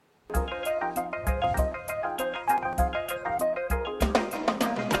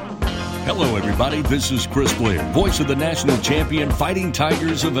Hello, everybody. This is Chris Blair, voice of the national champion Fighting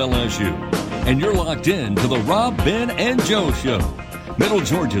Tigers of LSU. And you're locked in to the Rob, Ben, and Joe Show, Middle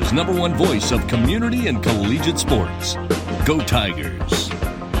Georgia's #1 voice of community and collegiate sports. Go Tigers.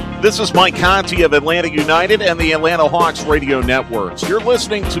 This is Mike Conti of Atlanta United and the Atlanta Hawks radio networks. You're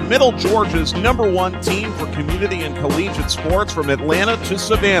listening to Middle Georgia's #1 team for community and collegiate sports from Atlanta to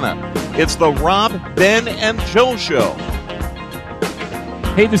Savannah. It's the Rob, Ben, and Joe Show.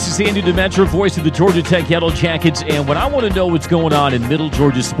 Hey, this is Andy Demetra, voice of the Georgia Tech Yellow Jackets, and when I want to know what's going on in Middle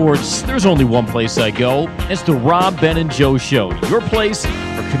Georgia sports, there's only one place I go. It's the Rob, Ben, and Joe Show, your place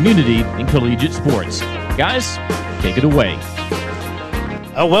for community and collegiate sports. Guys, take it away.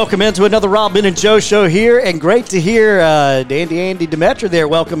 Welcome into another Rob, Ben, and Joe Show here, and great to hear Andy Demetra there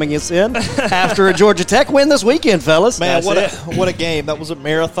welcoming us in after a Georgia Tech win this weekend, fellas. Man, what a game. That was a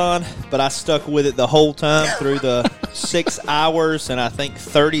marathon, but I stuck with it the whole time through the 6 hours and I think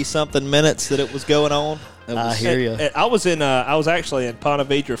 30-something minutes that it was going on. I hear you. I was actually in Ponte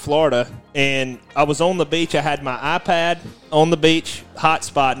Vedra, Florida, and I was on the beach. I had my iPad on the beach,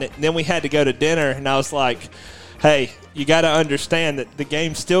 hotspotting it, and then we had to go to dinner, and I was like, hey, you got to understand that the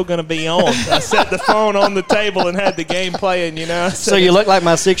game's still going to be on. I set the phone on the table and had the game playing, you know. So you look like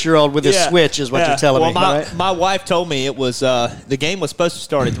my 6-year-old with his Switch is what you're telling me. My wife told me it was the game was supposed to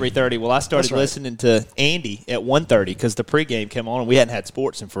start at 3:30. Well, I started listening to Andy at 1:30 because the pregame came on, and we hadn't had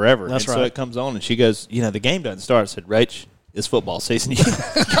sports in forever. So it comes on, and she goes, the game doesn't start. I said, Rach, it's football season. You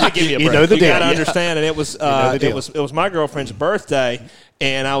got to give me a break. You know the deal. You got to understand. And it was my girlfriend's birthday.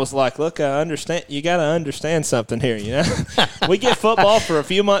 And I was like, look, I understand. You got to understand something here, We get football for a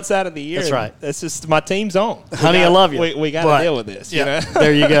few months out of the year. That's right. That's just my team's on. Honey, I love you. We got to deal with this,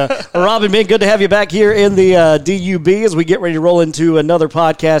 There you go. Well, Robin, man, good to have you back here in the DUB as we get ready to roll into another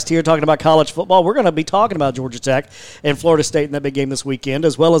podcast here talking about college football. We're going to be talking about Georgia Tech and Florida State in that big game this weekend,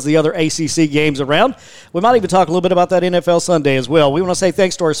 as well as the other ACC games around. We might even talk a little bit about that NFL Sunday as well. We want to say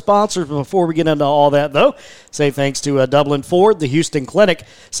thanks to our sponsors before we get into all that, though. Say thanks to Dublin Ford, the Houston Clinic,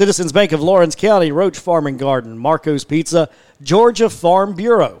 Citizens Bank of Lawrence County, Roach Farm and Garden, Marco's Pizza, Georgia Farm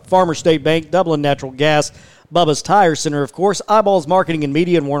Bureau, Farmer State Bank, Dublin Natural Gas, Bubba's Tire Center, of course, Eyeballs Marketing and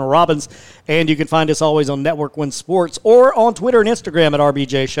Media, and Warner Robins. And you can find us always on Network One Sports or on Twitter and Instagram at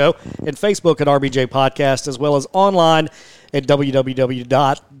RBJ Show and Facebook at RBJ Podcast, as well as online at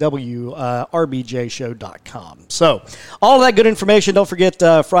www.wrbjshow.com. So, all of that good information. Don't forget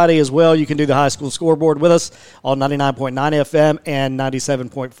Friday as well. You can do the high school scoreboard with us on 99.9 FM and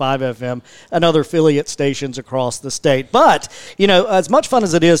 97.5 FM and other affiliate stations across the state. But, as much fun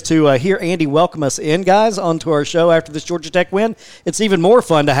as it is to hear Andy welcome us in, guys, onto our show after this Georgia Tech win, it's even more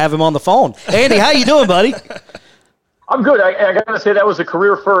fun to have him on the phone. Andy, how you doing, buddy? I'm good. I got to say that was a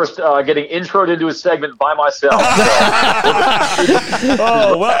career first, getting introed into a segment by myself.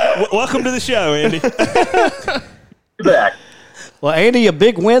 Welcome to the show, Andy. Back. Well, Andy, a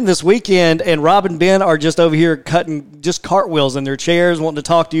big win this weekend, and Rob and Ben are just over here cutting just cartwheels in their chairs, wanting to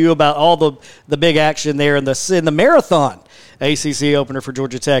talk to you about all the big action there in the marathon ACC opener for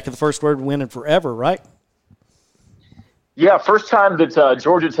Georgia Tech, the first word win in forever, right? Yeah, first time that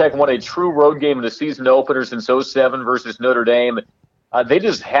Georgia Tech won a true road game in the season opener since 2007 versus Notre Dame. They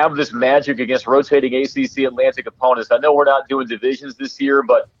just have this magic against rotating ACC Atlantic opponents. I know we're not doing divisions this year,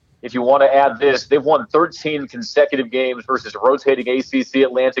 but if you want to add this, they've won 13 consecutive games versus rotating ACC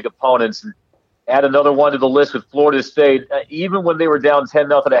Atlantic opponents. And add another one to the list with Florida State. Even when they were down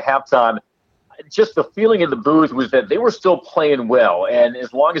 10-0 at halftime, just the feeling in the booth was that they were still playing well. And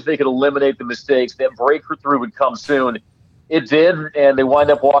as long as they could eliminate the mistakes, that breakthrough would come soon. It did, and they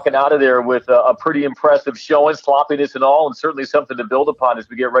wind up walking out of there with a pretty impressive showing, sloppiness and all, and certainly something to build upon as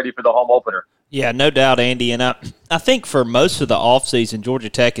we get ready for the home opener. Yeah, no doubt, Andy. And I think for most of the offseason, Georgia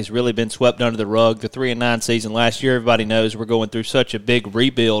Tech has really been swept under the rug. The 3-9 season last year, everybody knows we're going through such a big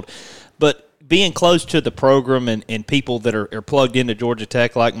rebuild. But being close to the program and people that are plugged into Georgia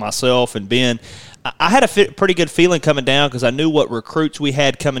Tech like myself and Ben, I had a pretty good feeling coming down because I knew what recruits we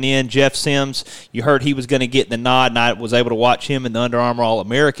had coming in. Jeff Sims, you heard he was going to get the nod, and I was able to watch him in the Under Armour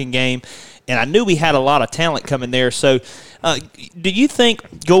All-American game. And I knew we had a lot of talent coming there. So do you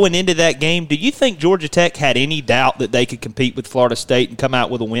think, going into that game, do you think Georgia Tech had any doubt that they could compete with Florida State and come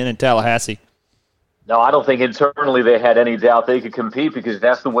out with a win in Tallahassee? No, I don't think internally they had any doubt they could compete because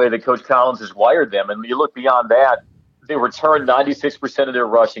that's the way that Coach Collins has wired them. And you look beyond that, they returned 96% of their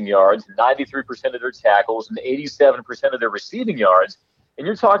rushing yards, 93% of their tackles, and 87% of their receiving yards. And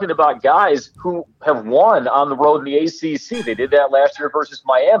you're talking about guys who have won on the road in the ACC. They did that last year versus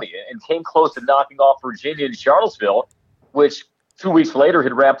Miami and came close to knocking off Virginia and Charlottesville, which 2 weeks later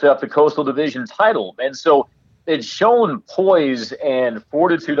had wrapped up the Coastal Division title. And so they'd shown poise and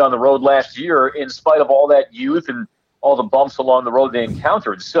fortitude on the road last year in spite of all that youth and all the bumps along the road they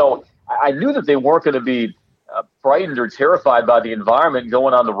encountered. So I knew that they weren't going to be frightened or terrified by the environment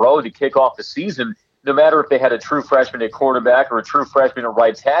going on the road to kick off the season, no matter if they had a true freshman at quarterback or a true freshman at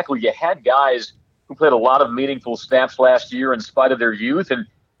right tackle. You had guys who played a lot of meaningful snaps last year in spite of their youth, and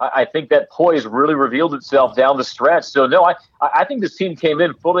I think that poise really revealed itself down the stretch. So, no, I think this team came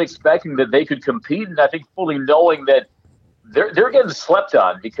in fully expecting that they could compete, and I think fully knowing that they're getting slept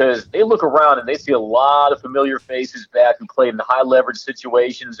on because they look around and they see a lot of familiar faces back who played in high-leverage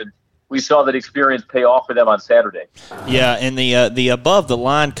situations, and we saw that experience pay off for them on Saturday. Yeah, and the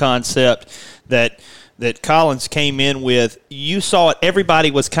above-the-line concept that Collins came in with, you saw it.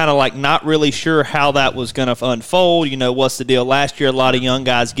 Everybody was kind of like not really sure how that was going to unfold. You know, what's the deal? Last year, a lot of young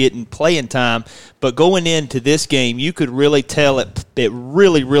guys getting playing time. But going into this game, you could really tell it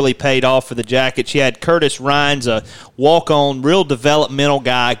really, really paid off for the Jackets. You had Curtis Rhines, a walk-on, real developmental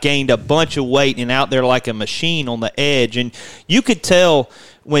guy, gained a bunch of weight and out there like a machine on the edge. And you could tell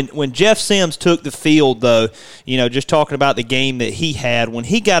when Jeff Sims took the field, though, you know, just talking about the game that he had, when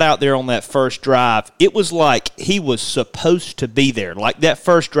he got out there on that first drive, it was like he was supposed to be there. Like that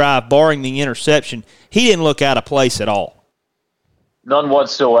first drive, barring the interception, he didn't look out of place at all. None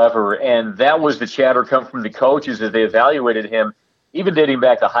whatsoever. And that was the chatter come from the coaches as they evaluated him, even dating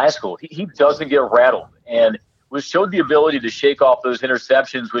back to high school. He doesn't get rattled and showed the ability to shake off those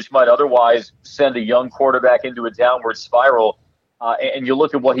interceptions, which might otherwise send a young quarterback into a downward spiral. And you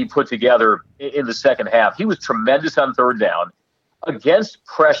look at what he put together in the second half. He was tremendous on third down. Against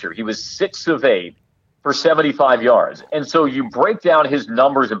pressure, he was 6 of 8 for 75 yards. And so you break down his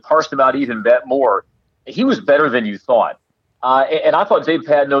numbers and parse them out even more. He was better than you thought. And I thought Dave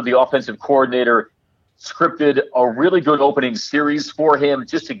Padno, the offensive coordinator, scripted a really good opening series for him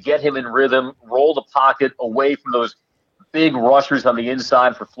just to get him in rhythm, roll the pocket away from those big rushers on the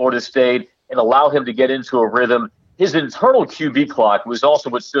inside for Florida State, and allow him to get into a rhythm. His internal QB clock was also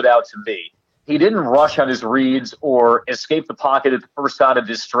what stood out to me. He didn't rush on his reads or escape the pocket at the first sign of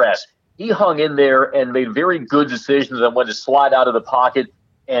distress. He hung in there and made very good decisions on when to slide out of the pocket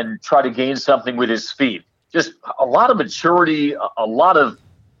and try to gain something with his feet. Just a lot of maturity, a lot of,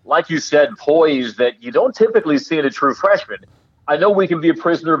 like you said, poise that you don't typically see in a true freshman. I know we can be a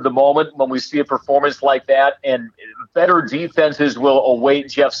prisoner of the moment when we see a performance like that, and better defenses will await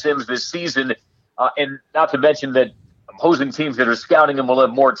Jeff Sims this season. And not to mention that opposing teams that are scouting him will have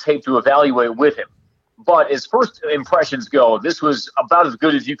more tape to evaluate with him. But as first impressions go, this was about as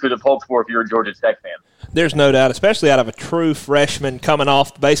good as you could have hoped for if you're a Georgia Tech fan. There's no doubt, especially out of a true freshman coming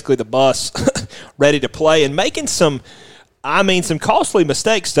off basically the bus, ready to play and making some costly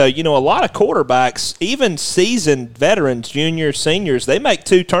mistakes, though. You know, a lot of quarterbacks, even seasoned veterans, juniors, seniors, they make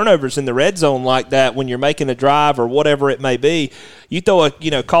 2 turnovers in the red zone like that when you're making a drive or whatever it may be. You throw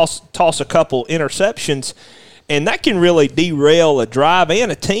toss a couple interceptions, and that can really derail a drive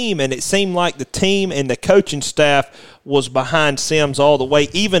and a team. And it seemed like the team and the coaching staff was behind Sims all the way.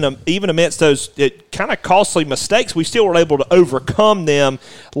 Even amidst those kind of costly mistakes, we still were able to overcome them.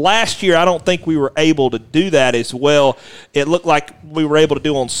 Last year, I don't think we were able to do that as well. It looked like we were able to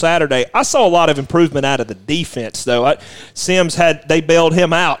do on Saturday. I saw a lot of improvement out of the defense, though. Sims they bailed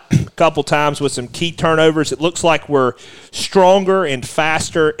him out a couple times with some key turnovers. It looks like we're stronger and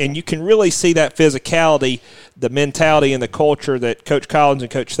faster, and you can really see that physicality, the mentality and the culture that Coach Collins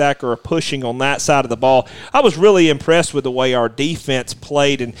and Coach Thacker are pushing on that side of the ball. I was really impressed with the way our defense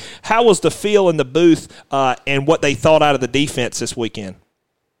played, and how was the feel in the booth and what they thought out of the defense this weekend?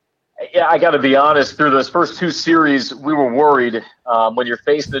 Yeah, I got to be honest, through those first 2 series, we were worried. When you're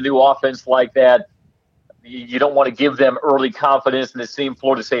facing a new offense like that, you don't want to give them early confidence, and it seemed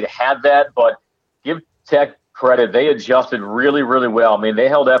Florida State had that, but give Tech credit. They adjusted really, really well. I mean, they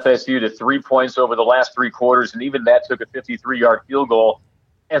held FSU to 3 points over the last 3 quarters, and even that took a 53-yard field goal.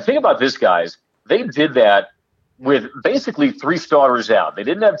 And think about this, guys. They did that with basically 3 starters out. They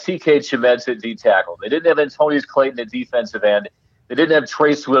didn't have TK Chemets at D tackle. They didn't have Antonius Clayton at defensive end. They didn't have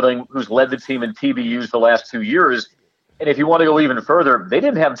Trey Swilling, who's led the team in PBUs the last 2 years. And if you want to go even further, they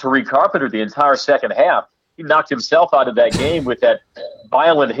didn't have Tariq Carpenter the entire second half. He knocked himself out of that game with that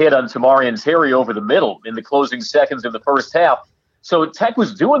violent hit on Tamarian Terry over the middle in the closing seconds of the first half. So Tech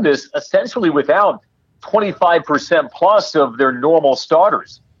was doing this essentially without 25% plus of their normal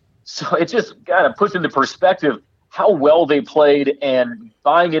starters. So it just kind of puts into perspective how well they played and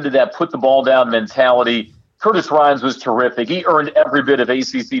buying into that put the ball down mentality. Curtis Rhines was terrific. He earned every bit of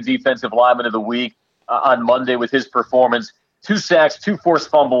ACC Defensive Lineman of the Week on Monday with his performance. 2 sacks, 2 forced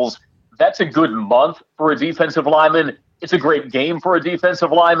fumbles. That's a good month for a defensive lineman. It's a great game for a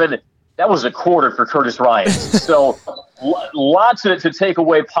defensive lineman. That was a quarter for Curtis Ryan. So lots to take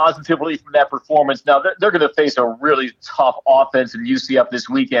away positively from that performance. Now, they're going to face a really tough offense in UCF this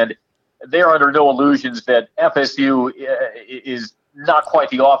weekend. They're under no illusions that FSU is not quite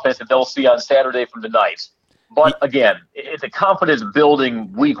the offense that they'll see on Saturday from the Knights. But, again, it's a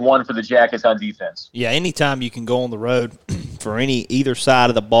confidence-building week one for the Jackets on defense. Yeah, anytime you can go on the road for either side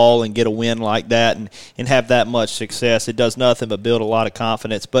of the ball and get a win like that and have that much success, it does nothing but build a lot of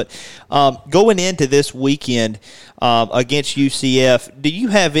confidence. But going into this weekend against UCF, do you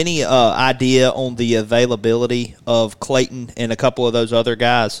have any idea on the availability of Clayton and a couple of those other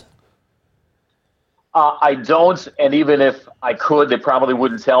guys? I don't, and even if I could, they probably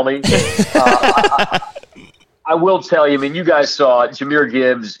wouldn't tell me. I will tell you, I mean, you guys saw Jahmyr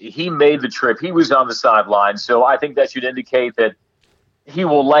Gibbs. He made the trip. He was on the sideline, so I think that should indicate that he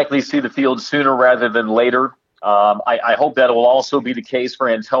will likely see the field sooner rather than later. I hope that will also be the case for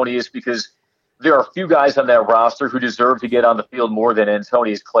Antonius, because there are a few guys on that roster who deserve to get on the field more than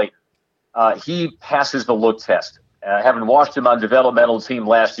Antonius Clayton. He passes the look test. Having watched him on developmental team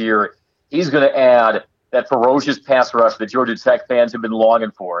last year, he's going to add that ferocious pass rush that Georgia Tech fans have been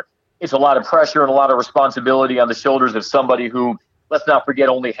longing for. It's a lot of pressure and a lot of responsibility on the shoulders of somebody who, let's not forget,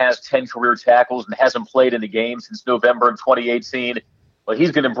 only has 10 career tackles and hasn't played in the game since November of 2018. But he's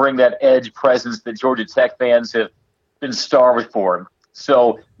going to bring that edge presence that Georgia Tech fans have been starved for.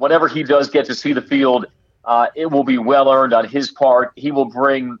 So whenever he does get to see the field, it will be well-earned on his part. He will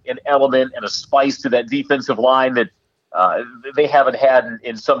bring an element and a spice to that defensive line that they haven't had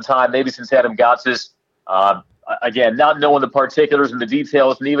in some time, maybe since Adam Gotsis. Again, not knowing the particulars and the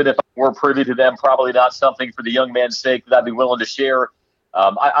details, and even if I were privy to them, probably not something for the young man's sake that I'd be willing to share.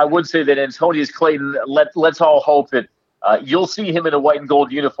 I would say that Antonius Clayton, let's all hope that you'll see him in a white and gold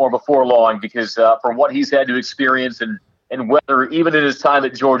uniform before long, because from what he's had to experience and whether even in his time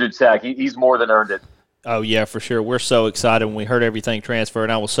at Georgia Tech, he's more than earned it. Oh, yeah, for sure. We're so excited when we heard everything transfer,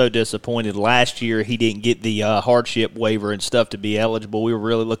 and I was so disappointed. Last year, he didn't get the hardship waiver and stuff to be eligible. We were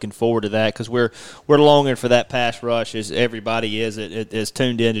really looking forward to that because we're longing for that pass rush, as everybody is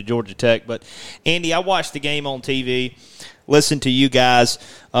tuned in to Georgia Tech. But, Andy, I watched the game on TV, listened to you guys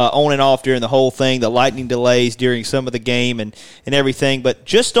on and off during the whole thing, the lightning delays during some of the game and everything. But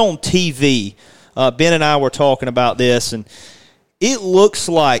just on TV, Ben and I were talking about this, and it looks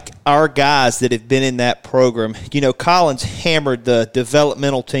like our guys that have been in that program, Collins hammered the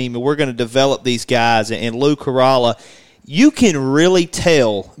developmental team, and we're going to develop these guys, and Lou Caralla, you can really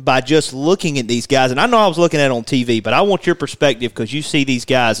tell by just looking at these guys. And I know I was looking at it on TV, but I want your perspective because you see these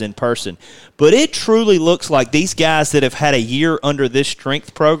guys in person. But it truly looks like these guys that have had a year under this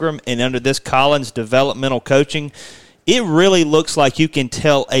strength program and under this Collins developmental coaching, it really looks like you can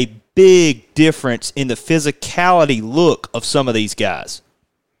tell a big difference in the physicality look of some of these guys.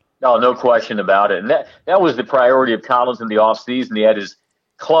 No question about it. And that was the priority of Collins in the offseason. He had his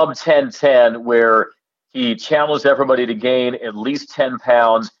Club 10-10 where he challenged everybody to gain at least 10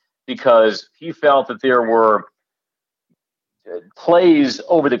 pounds because he felt that there were plays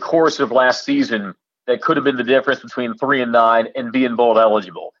over the course of last season that could have been the difference between 3 and 9 and being bowl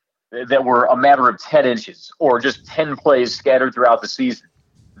eligible, that were a matter of 10 inches or just 10 plays scattered throughout the season.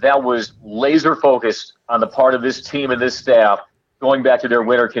 That was laser focused on the part of this team and this staff going back to their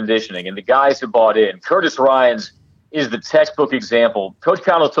winter conditioning. And the guys have bought in. Curtis Ryan's is the textbook example. Coach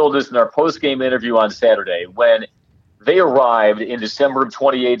Collins told us in our post-game interview on Saturday when they arrived in December of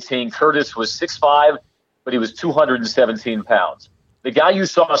 2018, Curtis was 6'5", but he was 217 pounds. The guy you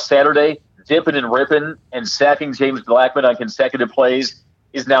saw Saturday dipping and ripping and sacking James Blackman on consecutive plays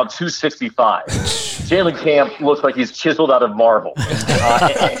is now 265. Jalen Camp looks like he's chiseled out of marble.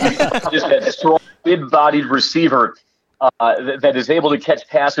 Just that strong, big-bodied receiver that is able to catch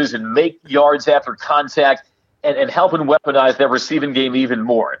passes and make yards after contact and help and weaponize that receiving game even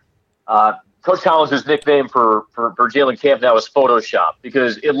more. Coach Collins' nickname for Jalen Camp now is Photoshop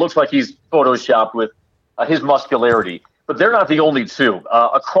because it looks like he's Photoshopped with his muscularity. But they're not the only two.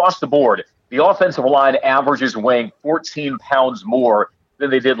 Across the board, the offensive line averages weighing 14 pounds more than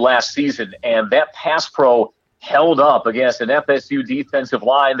they did last season. And that pass pro held up against an FSU defensive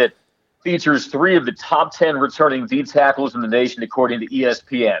line that features 3 of the top 10 returning D tackles in the nation, according to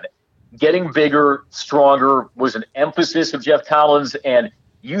ESPN. Getting bigger, stronger was an emphasis of Jeff Collins, and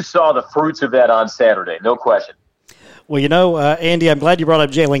you saw the fruits of that on Saturday, no question. Well, Andy, I'm glad you brought up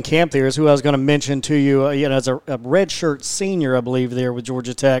Jalen Camp there, is who I was going to mention to you, as a redshirt senior, I believe, there with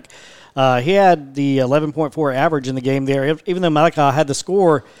Georgia Tech. He had the 11.4 average in the game there. Even though Malachi had the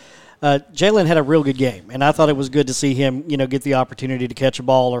score, Jalen had a real good game, and I thought it was good to see him, get the opportunity to catch a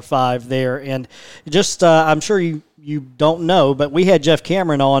ball or 5 there. And just, I'm sure you you don't know, but we had Jeff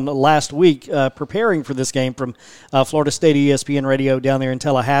Cameron on last week preparing for this game from Florida State ESPN Radio down there in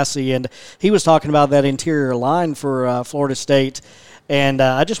Tallahassee, and he was talking about that interior line for Florida State. And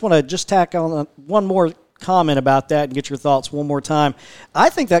I just want to tack on one more comment about that and get your thoughts one more time. I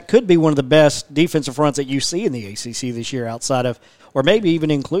think that could be one of the best defensive fronts that you see in the ACC this year outside of, or maybe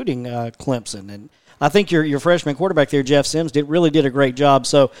even including Clemson. And I think your freshman quarterback there, Jeff Sims, really did a great job.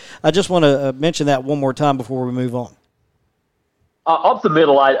 So I just want to mention that one more time before we move on. Up the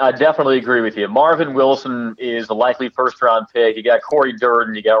middle, I definitely agree with you. Marvin Wilson is a likely first-round pick. You got Corey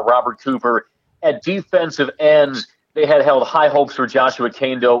Durden. You got Robert Cooper. At defensive ends, they had held high hopes for Joshua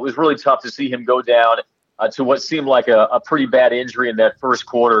Kando. It was really tough to see him go down to what seemed like a pretty bad injury in that first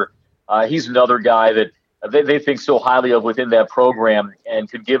quarter. He's another guy that they think so highly of within that program and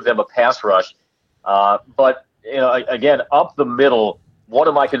could give them a pass rush. But, again, up the middle, one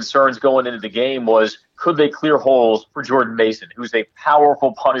of my concerns going into the game was, could they clear holes for Jordan Mason, who's a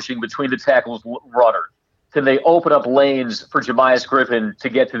powerful punishing between the tackles runner? Can they open up lanes for Jemias Griffin to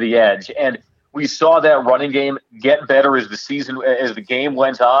get to the edge? And we saw that running game get better as the game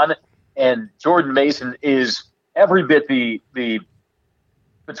went on. And Jordan Mason is every bit the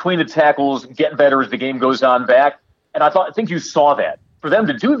between the tackles get better as the game goes on back. And I think you saw that. For them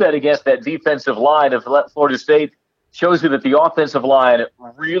to do that against that defensive line of Florida State shows you that the offensive line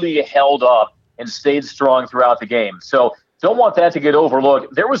really held up and stayed strong throughout the game. So don't want that to get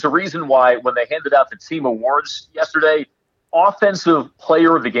overlooked. There was a reason why when they handed out the team awards yesterday, offensive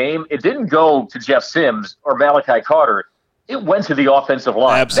player of the game, it didn't go to Jeff Sims or Malachi Carter. It went to the offensive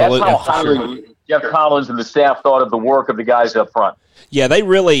line. Absolutely. That's how highly Jeff Collins and the staff thought of the work of the guys up front. Yeah, they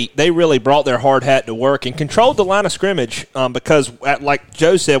really brought their hard hat to work and controlled the line of scrimmage because, like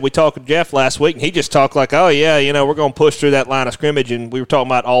Joe said, we talked to Jeff last week, and he just talked like, oh, yeah, we're going to push through that line of scrimmage, and we were talking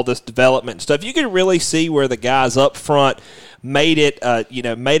about all this development and stuff. You could really see where the guys up front made it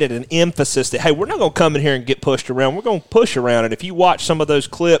an emphasis that, hey, we're not going to come in here and get pushed around. We're going to push around. And if you watch some of those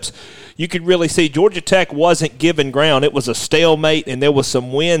clips, you could really see Georgia Tech wasn't giving ground. It was a stalemate, and there was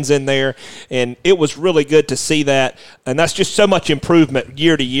some wins in there, and it was really good to see that. And that's just so much improvement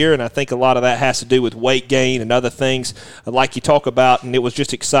year to year, and I think a lot of that has to do with weight gain and other things like you talk about, and it was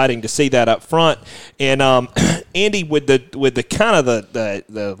just exciting to see that up front. And Andy, with the kind of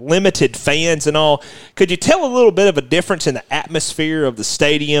the limited fans and all, could you tell a little bit of a difference in the atmosphere of the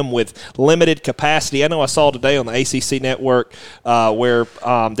stadium with limited capacity? I know I saw today on the ACC network where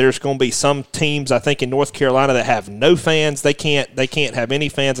there's going to be some teams, I think, in North Carolina that have no fans. They can't have any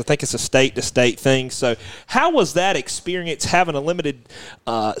fans. I think it's a state-to-state thing. So how was that experience having a limited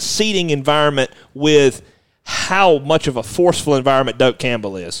seating environment with how much of a forceful environment Doak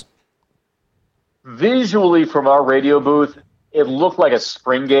Campbell is? Visually, from our radio booth, it looked like a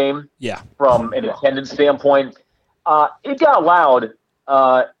spring game. Yeah. From an attendance standpoint. It got loud.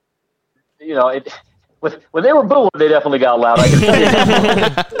 When they were booing, they definitely got loud. I can tell you.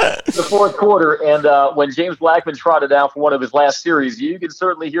 The fourth quarter, and when James Blackman trotted out for one of his last series, you can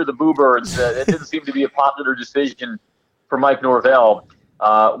certainly hear the boo birds. It didn't seem to be a popular decision for Mike Norvell.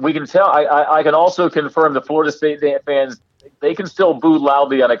 We can tell. I can also confirm the Florida State fans, they can still boo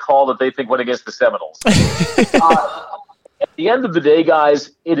loudly on a call that they think went against the Seminoles. At the end of the day,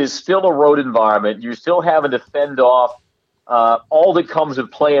 guys, it is still a road environment. You're still having to fend off all that comes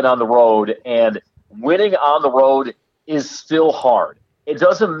with playing on the road, and winning on the road is still hard. It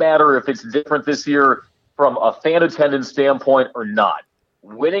doesn't matter if it's different this year from a fan attendance standpoint or not.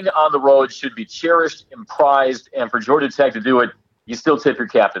 Winning on the road should be cherished and prized, and for Georgia Tech to do it, you still tip your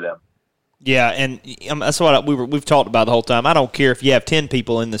cap to them. Yeah, and that's what we've talked about the whole time. I don't care if you have 10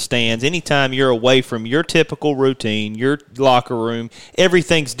 people in the stands. Anytime you're away from your typical routine, your locker room,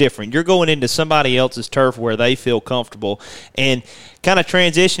 everything's different. You're going into somebody else's turf where they feel comfortable. And kind of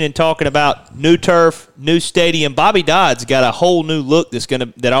transitioning, talking about new turf, new stadium. Bobby Dodd's got a whole new look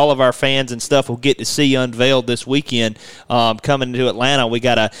that all of our fans and stuff will get to see unveiled this weekend coming to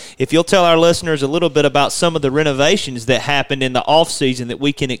Atlanta. If you'll tell our listeners a little bit about some of the renovations that happened in the offseason that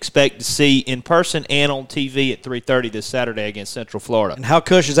we can expect to see in person and on TV at 3:30 this Saturday against Central Florida. And how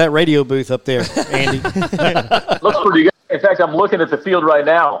cush is that radio booth up there, Andy? Looks pretty good. In fact, I'm looking at the field right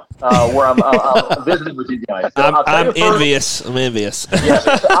now where I'm visiting with you guys. So I'm envious. I'm envious. Yes,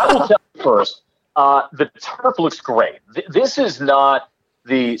 I will tell you first. The turf looks great. This is not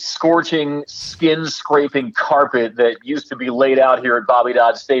the scorching, skin-scraping carpet that used to be laid out here at Bobby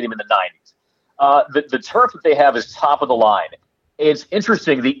Dodd Stadium in the 90s. The turf that they have is top of the line. It's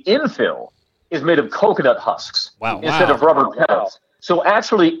interesting. The infill is made of coconut husks instead of rubber pellets. So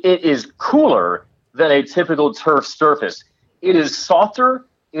actually, it is cooler than a typical turf surface. It is softer.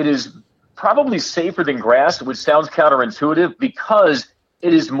 It is probably safer than grass, which sounds counterintuitive because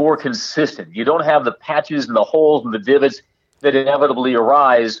it is more consistent. You don't have the patches and the holes and the divots that inevitably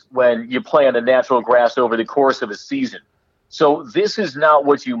arise when you play on the natural grass over the course of a season. So this is not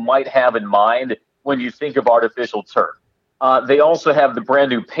what you might have in mind when you think of artificial turf. They also have the brand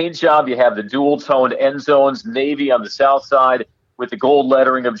new paint job. You have the dual-toned end zones, navy on the south side with the gold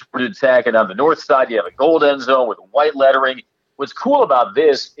lettering of Georgia Tech, and on the north side you have a gold end zone with white lettering. What's cool about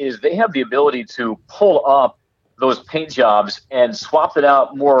this is they have the ability to pull up those paint jobs and swap it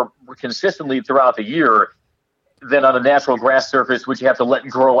out more consistently throughout the year than on a natural grass surface, which you have to let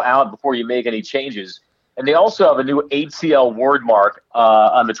grow out before you make any changes. And they also have a new ATL word mark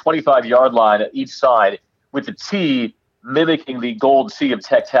on the 25-yard line each side with the T mimicking the gold T of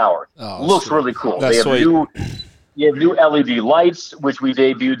Tech Tower. Looks really cool. That's they have new LED lights, which we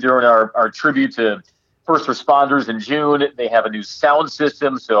debuted during our tribute to first responders in June. They have a new sound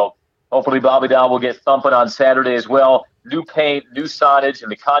system, so hopefully Bobby Dow will get thumping on Saturday as well. New paint, new signage in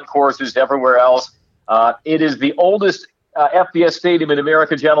the concourses, everywhere else. It is the oldest FBS stadium in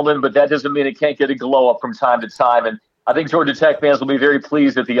America, gentlemen, but that doesn't mean it can't get a glow up from time to time. And I think Georgia Tech fans will be very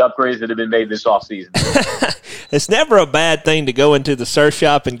pleased at the upgrades that have been made this offseason. It's never a bad thing to go into the surf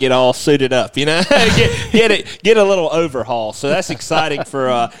shop and get all suited up, get a little overhaul. So that's exciting for.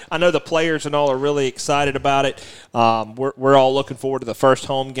 I know the players and all are really excited about it. We're all looking forward to the first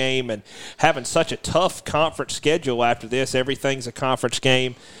home game and having such a tough conference schedule after this. Everything's a conference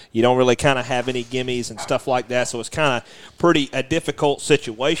game. You don't really kind of have any gimmies and stuff like that, so it's kind of pretty a difficult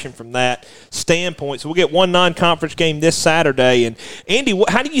situation from that standpoint. So we'll get one non-conference game this Saturday. And Andy,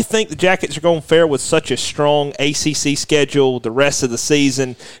 how do you think the Jackets are going to fare with such a strong ACC schedule the rest of the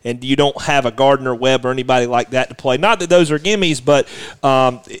season, and you don't have a Gardner Webb or anybody like that to play? Not that those are gimmies, but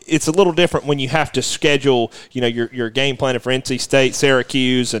it's a little different when you have to schedule, your game planning for NC State,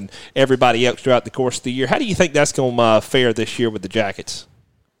 Syracuse, and everybody else throughout the course of the year. How do you think that's going to fare this year with the Jackets?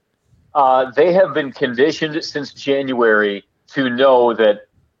 They have been conditioned since January to know that,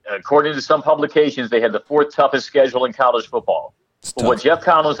 according to some publications, they had the fourth toughest schedule in college football. But what Jeff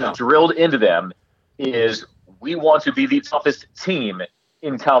Collins has drilled into them is we want to be the toughest team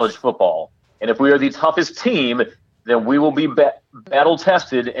in college football. And if we are the toughest team, then we will be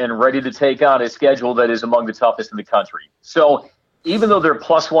battle-tested and ready to take on a schedule that is among the toughest in the country. So even though their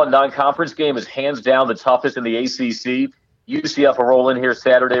 +1 non-conference game is hands down the toughest in the ACC, UCF will roll in here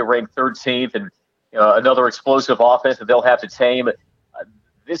Saturday, ranked 13th, and another explosive offense that they'll have to tame.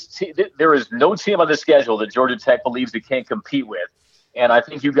 There is no team on the schedule that Georgia Tech believes it can't compete with. And I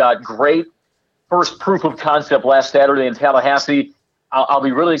think you got great first proof of concept last Saturday in Tallahassee. I'll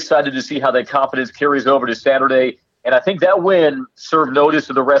be really excited to see how that confidence carries over to Saturday. And I think that win served notice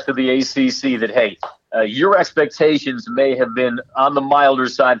to the rest of the ACC that, hey, your expectations may have been on the milder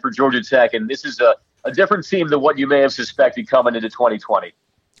side for Georgia Tech, and this is a different team than what you may have suspected coming into 2020.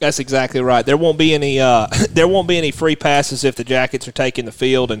 That's exactly right. There won't be any free passes if the Jackets are taking the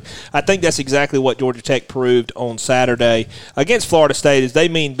field, and I think that's exactly what Georgia Tech proved on Saturday against Florida State. Is they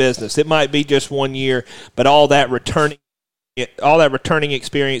mean business. It might be just 1 year, but all that returning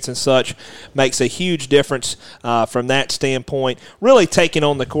experience and such makes a huge difference from that standpoint, really taking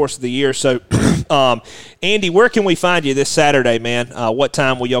on the course of the year. So, Andy, where can we find you this Saturday, man? What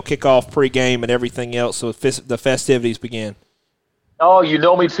time will y'all kick off pregame and everything else so the festivities begin? Oh, you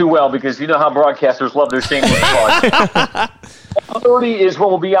know me too well because you know how broadcasters love their shameless plug. 1:30 is when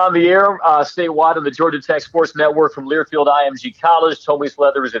we'll be on the air statewide on the Georgia Tech Sports Network from Learfield IMG College. Tommy's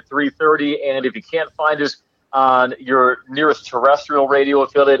Leather is at 3:30, and if you can't find us on your nearest terrestrial radio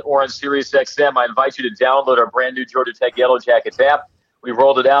affiliate or on Sirius XM, I invite you to download our brand new Georgia Tech Yellow Jackets app. We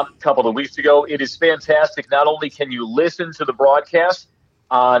rolled it out a couple of weeks ago. It is fantastic. Not only can you listen to the broadcast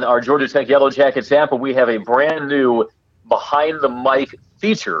on our Georgia Tech Yellow Jackets app, but we have a brand new behind the mic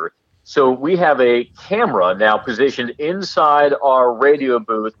feature. So we have a camera now positioned inside our radio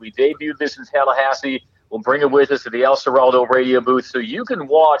booth. We debuted this in Tallahassee. We'll bring it with us to the El Cerraldo radio booth so you can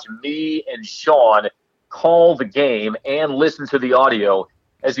watch me and Sean call the game and listen to the audio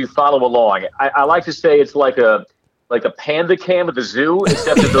as you follow along. I like to say it's like a panda cam at the zoo,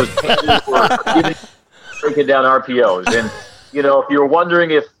 except that those pandas were breaking down RPOs. And, if you're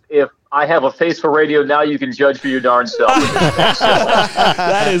wondering if I have a face for radio, now you can judge for your darn self.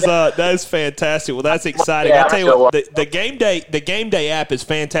 That is fantastic. Well, that's exciting. Yeah, I tell you what, the game day app is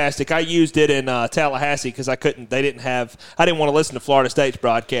fantastic. I used it in Tallahassee because I didn't want to listen to Florida State's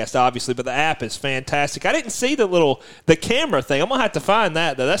broadcast, obviously, but the app is fantastic. I didn't see the camera thing. I'm gonna have to find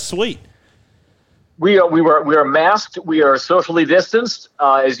that though. That's sweet. We are masked. We are socially distanced,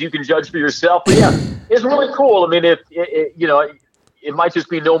 as you can judge for yourself. But yeah, it's really cool. I mean, if it might just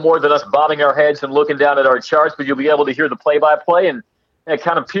be no more than us bobbing our heads and looking down at our charts, but you'll be able to hear the play-by-play and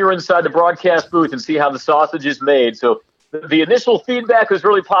kind of peer inside the broadcast booth and see how the sausage is made. So the initial feedback was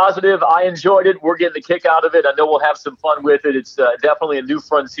really positive. I enjoyed it. We're getting a kick out of it. I know we'll have some fun with it. It's definitely a new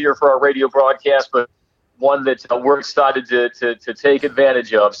frontier for our radio broadcast, but one that we're excited to take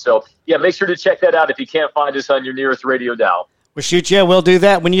advantage of. So, yeah, make sure to check that out if you can't find us on your nearest radio dial. Well, shoot, yeah, we'll do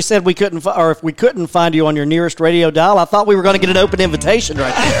that. When you said we couldn't, or if we couldn't find you on your nearest radio dial, I thought we were going to get an open invitation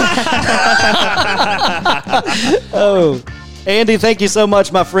right there. Oh, Andy, thank you so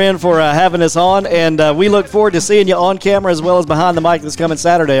much, my friend, for having us on, and we look forward to seeing you on camera as well as behind the mic this coming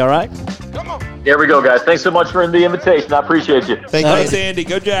Saturday, all right? Come on. There we go, guys. Thanks so much for the invitation. I appreciate you. Thanks, Andy.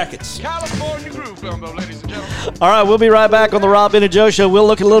 Go Jackets. California Groove Gumbo, ladies and gentlemen. All right, we'll be right back on the Rob, Ben, and Joe Show. We'll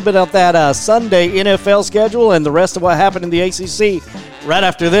look a little bit at that Sunday NFL schedule and the rest of what happened in the ACC right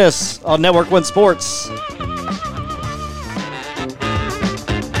after this on Network One Sports.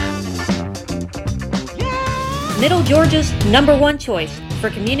 Middle Georgia's #1 choice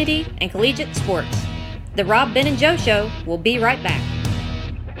for community and collegiate sports. The Rob, Ben, and Joe Show will be right back.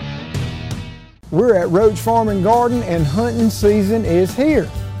 We're at Roach Farm and Garden, and hunting season is here.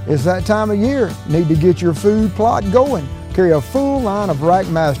 It's that time of year. Need to get your food plot going. Carry a full line of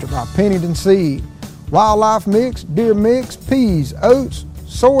Rackmaster by Pennington Seed. Wildlife mix, deer mix, peas, oats,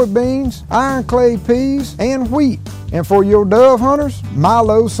 soybeans, iron clay peas, and wheat. And for your dove hunters,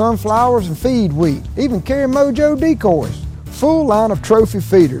 Milo, sunflowers, and feed wheat. Even carry Mojo decoys. Full line of trophy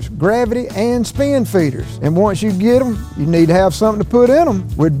feeders, gravity and spin feeders. And once you get them, you need to have something to put in them.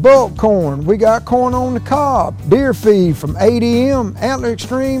 With bulk corn, we got corn on the cob, deer feed from ADM, Antler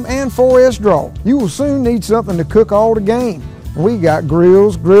Extreme, and 4S Draw. You will soon need something to cook all the game. We got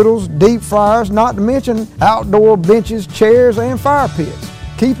grills, griddles, deep fryers, not to mention outdoor benches, chairs, and fire pits.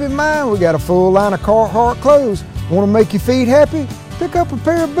 Keep in mind, we got a full line of Carhartt clothes. Want to make your feet happy? Pick up a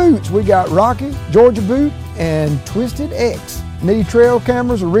pair of boots. We got Rocky, Georgia Boot, and Twisted X. Need trail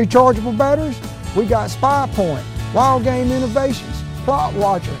cameras or rechargeable batteries? We got Spy Point, Wild Game Innovations, Plot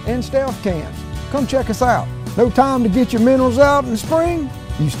Watcher, and Stealth Cams. Come check us out. No time to get your minerals out in the spring?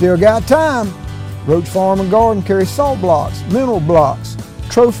 You still got time. Roach Farm and Garden carries salt blocks, mineral blocks,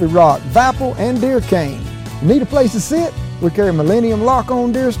 trophy rock, Vapple, and deer cane. Need a place to sit? We carry Millennium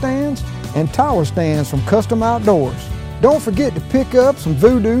lock-on deer stands and tower stands from Custom Outdoors. Don't forget to pick up some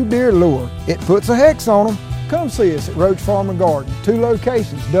Voodoo deer lure. It puts a hex on them. Come see us at Roach Farm and Garden, 2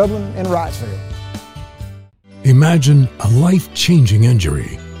 locations, Dublin and Wrightsville. Imagine a life-changing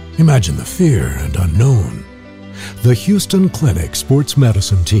injury. Imagine the fear and unknown. The Houston Clinic Sports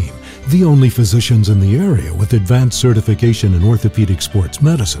Medicine Team, the only physicians in the area with advanced certification in orthopedic sports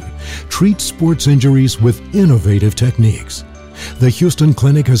medicine, treats sports injuries with innovative techniques. The Houston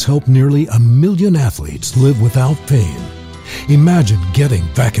Clinic has helped nearly 1 million athletes live without pain. Imagine getting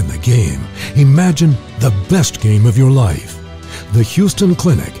back in the game. Imagine the best game of your life. The Houston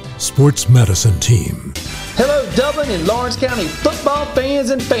Clinic Sports Medicine Team. Hello, Dublin and Lawrence County football fans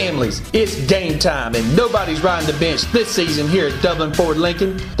and families. It's game time, and nobody's riding the bench this season here at Dublin Ford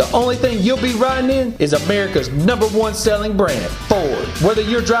Lincoln. The only thing you'll be riding in is America's #1 selling brand, Ford. Whether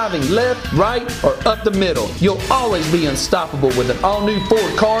you're driving left, right, or up the middle, you'll always be unstoppable with an all-new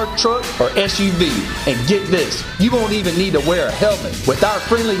Ford car, truck, or SUV. And get this, you won't even need to wear a helmet. With our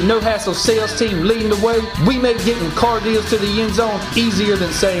friendly, no-hassle sales team leading the way, we make getting car deals to the end zone easier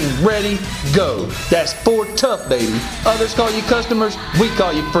than saying ready, go. That's Ford tough, baby. Others call you customers, we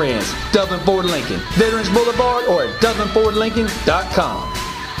call you friends. Dublin Ford Lincoln, Veterans Boulevard, or at DublinFordLincoln.com.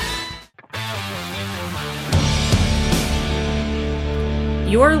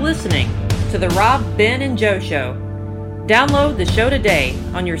 You're listening to the Rob, Ben, and Joe Show. Download the show today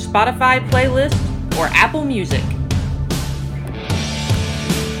on your Spotify playlist or Apple Music.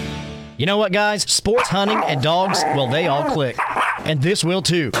 You know what, guys? Sports, hunting, and dogs, well, they all click. And this will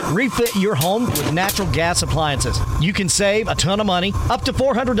too. Refit your home with natural gas appliances. You can save a ton of money, up to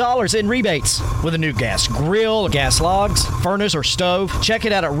 $400 in rebates. With a new gas grill, gas logs, furnace, or stove, check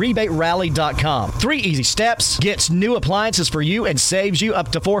it out at rebaterally.com. 3 easy steps, gets new appliances for you, and saves you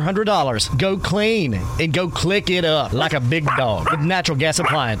up to $400. Go clean and go click it up like a big dog with natural gas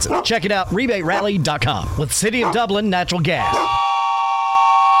appliances. Check it out, rebaterally.com. With City of Dublin Natural Gas.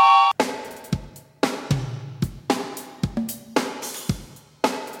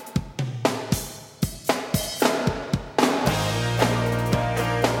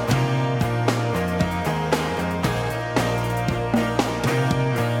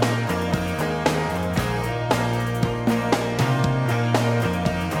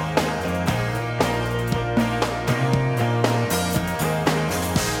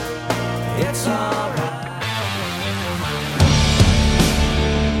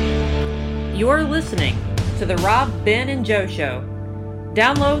 listening to the Rob, Ben, and Joe Show.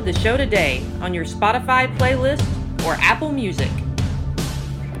 Download the show today on your Spotify playlist or Apple Music.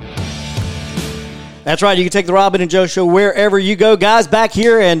 That's right. You can take the Robin and Joe Show wherever you go. Guys, back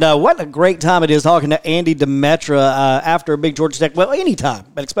here, and what a great time it is talking to Andy Demetra after a big Georgia Tech, well, anytime,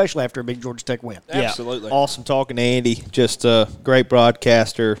 but especially after a big Georgia Tech win. Absolutely. Yeah, awesome talking to Andy. Just a great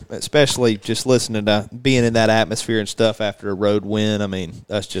broadcaster, especially just listening to being in that atmosphere and stuff after a road win. I mean,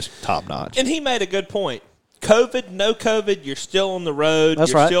 that's just top-notch. And he made a good point. COVID, no COVID, you're still on the road.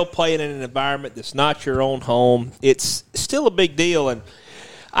 That's you're right. Still playing in an environment that's not your own home. It's still a big deal, and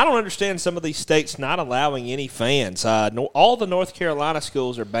I don't understand some of these states not allowing any fans. All the North Carolina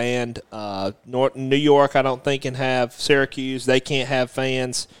schools are banned. New York, I don't think, can have. Syracuse, they can't have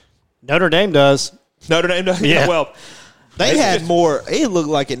fans. Notre Dame does. Notre Dame does? Yeah. Well, they had more. It looked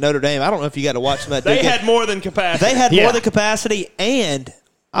like at Notre Dame. I don't know if you got to watch them at Duke. They had more than capacity. They had more than capacity, and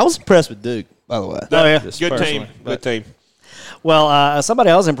I was impressed with Duke, by the way. Oh, yeah. Good team. Good team. Well, somebody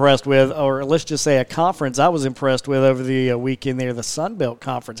I was impressed with, or let's just say a conference I was impressed with over the weekend there, the Sun Belt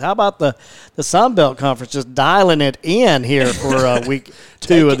Conference. How about the Sun Belt Conference just dialing it in here for week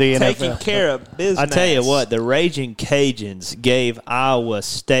 2 of the NFL? Taking care of business. I tell you what, the Raging Cajuns gave Iowa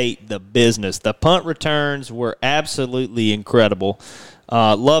State the business. The punt returns were absolutely incredible.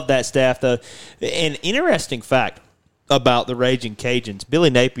 Love that staff, though. An interesting fact about the Raging Cajuns. Billy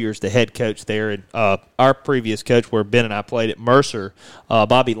Napier's the head coach there, and our previous coach where Ben and I played at Mercer,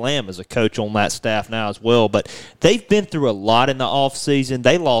 Bobby Lamb, is a coach on that staff now as well. But they've been through a lot in the offseason.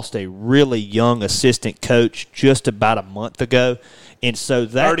 They lost a really young assistant coach just about a month ago. And so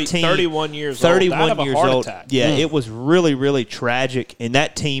that team, 31 years old, died of a heart attack. Yeah, it was really, really tragic, and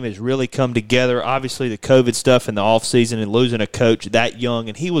that team has really come together. Obviously, the COVID stuff in the offseason and losing a coach that young,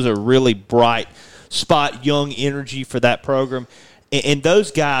 and he was a really bright spot, young energy for that program. And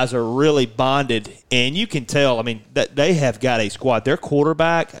those guys are really bonded, and you can tell, I mean, that they have got a squad. Their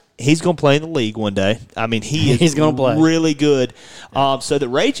quarterback, he's going to play in the league one day. I mean, he's going to play really good. So the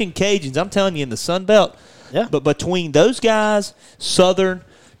Raging Cajuns, I'm telling you, in the Sun Belt, but between those guys, Southern,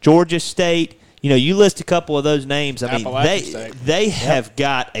 Georgia State, you know, you list a couple of those names. I mean, they have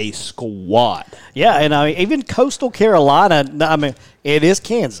got a squad. Yeah, and I mean, even Coastal Carolina. I mean, it is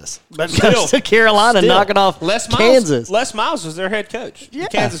Kansas, but Coastal Carolina knocking off Kansas. Les Miles was their head coach. The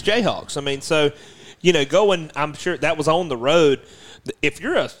Kansas Jayhawks. I mean, so you know, I'm sure that was on the road. If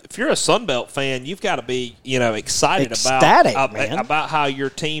you're a Sun Belt fan, you've got to be excited about how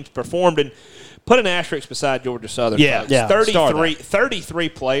your team's performed, and put an asterisk beside Georgia Southern. Yeah, folks. 33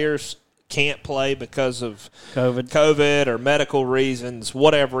 players can't play because of COVID or medical reasons,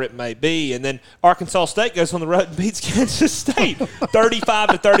 whatever it may be. And then Arkansas State goes on the road and beats Kansas State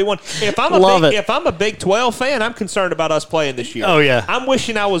 35-31. If I'm a Big 12 fan, I'm concerned about us playing this year. Oh, yeah. I'm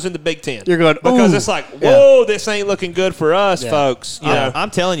wishing I was in the Big 10. You're going, because it's like, whoa, this ain't looking good for us, folks. You know?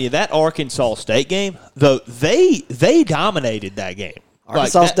 I'm telling you, that Arkansas State game, though, they dominated that game.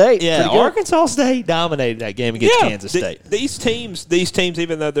 Arkansas State. Yeah, Arkansas State dominated that game against Kansas State. These teams,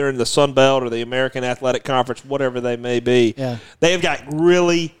 even though they're in the Sun Belt or the American Athletic Conference, whatever they may be, they have got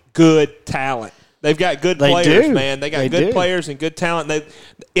really good talent. They've got good players, man. They got good players and good talent.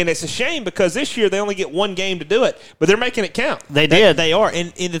 And it's a shame because this year they only get one game to do it, but they're making it count. They are.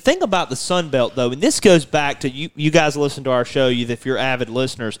 And the thing about the Sun Belt, though, and this goes back to you guys listen to our show, if you're avid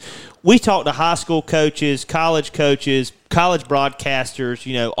listeners, we talk to high school coaches, college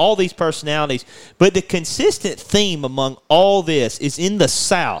broadcasters, all these personalities. But the consistent theme among all this is in the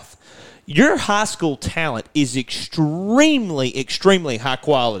South. Your high school talent is extremely, extremely high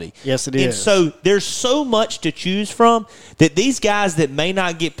quality. Yes, it is. And so there's so much to choose from that these guys that may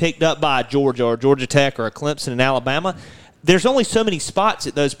not get picked up by Georgia or Georgia Tech or a Clemson and Alabama, there's only so many spots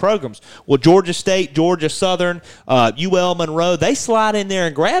at those programs. Well, Georgia State, Georgia Southern, UL Monroe, they slide in there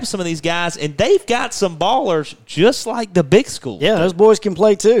and grab some of these guys, and they've got some ballers just like the big schools. Yeah, those boys can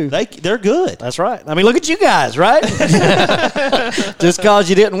play too. They're good. That's right. I mean, look at you guys, right? Just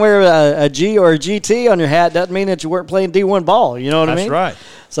because you didn't wear a G or a GT on your hat doesn't mean that you weren't playing D1 ball. You know what I mean? That's right.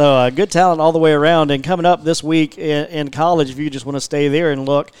 So good talent all the way around. And coming up this week in college, if you just want to stay there and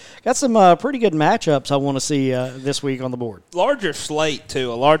look, got some pretty good matchups I want to see this week on the board. Larger slate, too.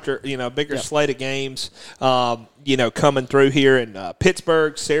 A larger, bigger slate of games, coming through here in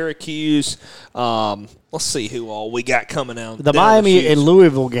Pittsburgh, Syracuse. Let's see who all we got coming out. The Miami and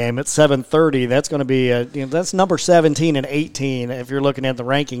Louisville game at 7:30. That's going to be that's number 17 and 18. If you're looking at the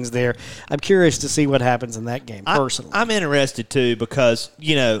rankings there, I'm curious to see what happens in that game. Personally, I'm interested too because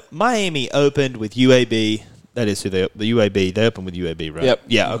Miami opened with UAB. That is who the UAB. They opened with UAB, right? Yep.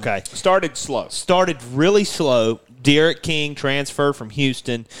 Yeah. Okay. Started slow. Started really slow. Derek King transferred from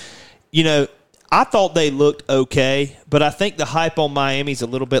Houston. I thought they looked okay, but I think the hype on Miami's a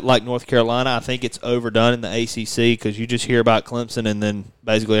little bit like North Carolina. I think it's overdone in the ACC because you just hear about Clemson and then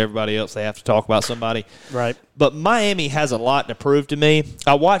basically everybody else, they have to talk about somebody. Right. But Miami has a lot to prove to me.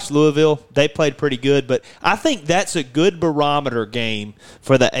 I watched Louisville. They played pretty good, but I think that's a good barometer game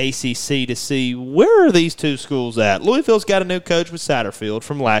for the ACC to see where are these two schools at. Louisville's got a new coach with Satterfield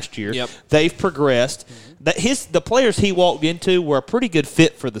from last year. Yep. They've progressed. The players he walked into were a pretty good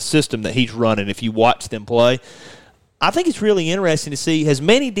fit for the system that he's running if you watch them play. I think it's really interesting to see, has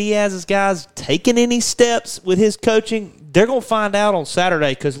Manny Diaz's guys taken any steps with his coaching? They're going to find out on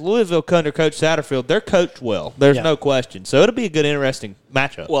Saturday because Louisville under Coach Satterfield, they're coached well. There's no question. So it'll be a good, interesting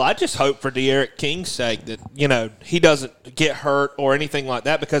matchup. Well, I just hope for De'Aaron King's sake that, he doesn't get hurt or anything like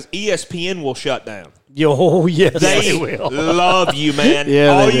that because ESPN will shut down. Oh, yes, they will. Love you, man.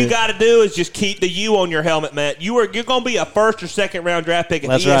 Yeah, all you got to do is just keep the U on your helmet, man. You're going to be a first or second round draft pick if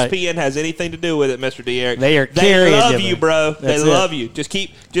That's ESPN right. has anything to do with it, Mr. De'Aaron. They love you, bro. That's they it. love you. Just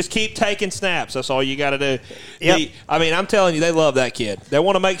keep taking snaps. That's all you got to do. Yep. I'm telling you, they love that kid. They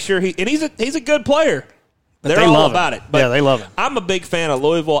want to make sure he's a good player. But They're they all love about him. it. But Yeah, they love him. I'm a big fan of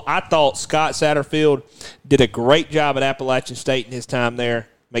Louisville. I thought Scott Satterfield did a great job at Appalachian State in his time there.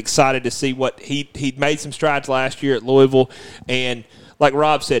 I'm excited to see what he'd made some strides last year at Louisville. And like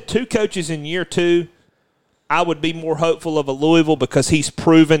Rob said, 2 coaches in year 2, I would be more hopeful of a Louisville because he's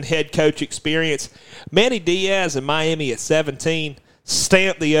proven head coach experience. Manny Diaz in Miami at 17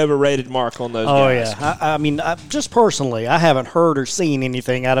 stamped the overrated mark on those guys. Oh, yeah. I mean, just personally, I haven't heard or seen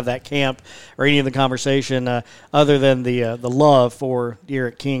anything out of that camp or any of the conversation other than the love for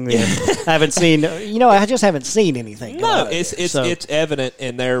De'Aaron King there. I haven't seen, I just haven't seen anything. No, it's evident,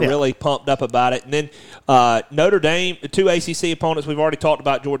 and they're really pumped up about it. And then Notre Dame, the 2 ACC opponents, we've already talked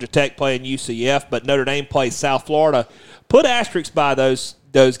about Georgia Tech playing UCF, but Notre Dame plays South Florida. Put asterisks by those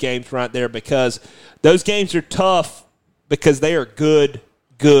games right there because those games are tough because they are good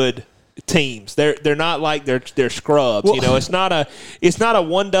teams. They're not like they're scrubs. Well, it's not a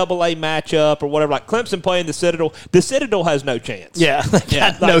 1AA matchup or whatever. Like Clemson playing the Citadel. The Citadel has no chance. Yeah, they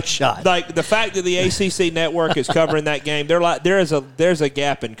got no shot. Like the fact that the ACC network is covering that game, there's a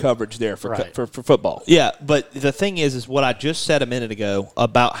gap in coverage there for football. Yeah, but the thing is what I just said a minute ago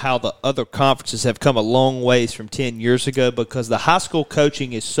about how the other conferences have come a long ways from 10 years ago because the high school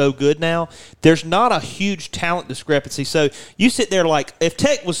coaching is so good now. There's not a huge talent discrepancy. So you sit there like if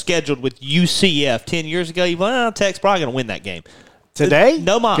Tech was scheduled with UCF 10 years ago, Tech's probably going to win that game. Today?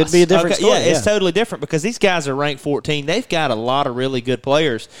 No mas. Could be a different story. Yeah, it's totally different because these guys are ranked 14. They've got a lot of really good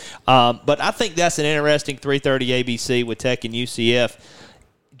players. But I think that's an interesting 3:30 ABC with Tech and UCF.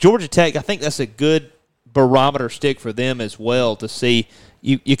 Georgia Tech, I think that's a good barometer stick for them as well to see.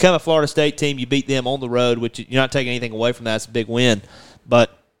 You come a Florida State team, you beat them on the road, which you're not taking anything away from that. It's a big win.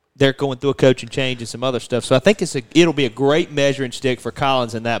 But they're going through a coaching change and some other stuff. So I think it'll be a great measuring stick for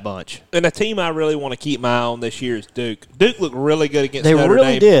Collins and that bunch. And a team I really want to keep my eye on this year is Duke. Duke looked really good against Notre Dame. They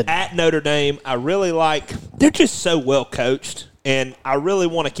really did. At Notre Dame, I really they're just so well coached, and I really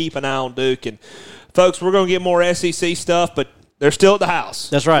want to keep an eye on Duke. And, folks, we're going to get more SEC stuff, but they're still at the house.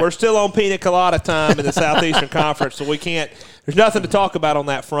 That's right. We're still on pina colada time in the Southeastern Conference, so there's nothing to talk about on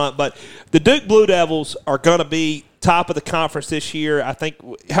that front. But the Duke Blue Devils are going to be top of the conference this year. I think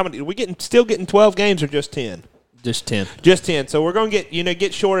how many are we still getting 12 games or just 10? Just 10. Just 10. So we're going to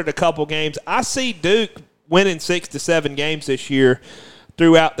get shorted a couple games. I see Duke winning 6 to 7 games this year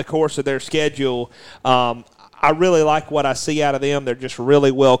throughout the course of their schedule. I really like what I see out of them. They're just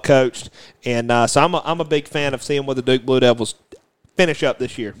really well coached, and so I'm a big fan of seeing what the Duke Blue Devils finish up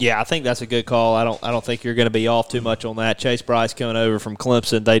this year. Yeah, I think that's a good call. I don't think you're going to be off too much on that. Chase Bryce coming over from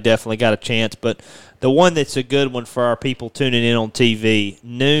Clemson, they definitely got a chance. But the one that's a good one for our people tuning in on TV,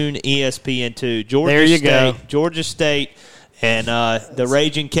 noon ESPN2, Georgia State, and the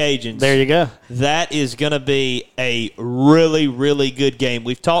Raging Cajuns. There you go. That is going to be a really, really good game.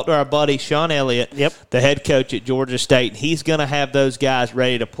 We've talked to our buddy Sean Elliott, the head coach at Georgia State. He's going to have those guys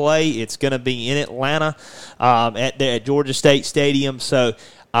ready to play. It's going to be in Atlanta at Georgia State Stadium. So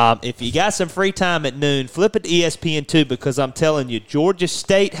if you got some free time at noon, flip it to ESPN2 because I'm telling you, Georgia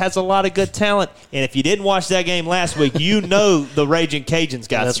State has a lot of good talent. And if you didn't watch that game last week, the Raging Cajuns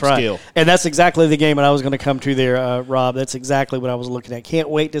got some skill. And that's exactly the game that I was going to come to there, Rob. That's exactly what I was looking at. Can't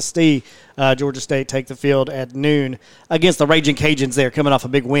wait to see Georgia State take the field at noon against the Raging Cajuns there coming off a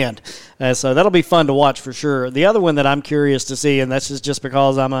big win. So that'll be fun to watch for sure. The other one that I'm curious to see, and that's just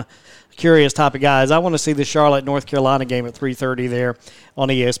because I'm a curious type of guys. I want to see the Charlotte North Carolina game at 3:30 there on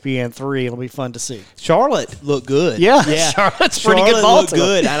ESPN3. It'll be fun to see. Charlotte looked good. Yeah. Charlotte's pretty good ball looked team.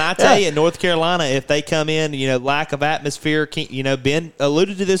 good. And I tell you, North Carolina, if they come in, lack of atmosphere, Ben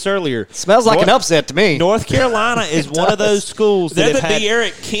alluded to this earlier. Smells like an upset to me. North Carolina is one of those schools They're that the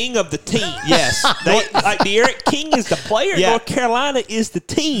De'Aaron King of the team. Yes. Like De'Aaron King is the player. Yeah. North Carolina is the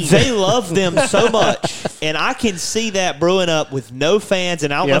team. They love them so much. And I can see that brewing up with no fans.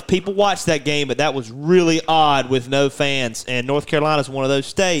 And I don't know if people watched that game, but that was really odd with no fans. And North Carolina's one of those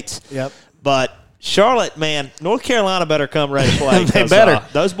states. Yep. But Charlotte, man, North Carolina better come ready to play. They better.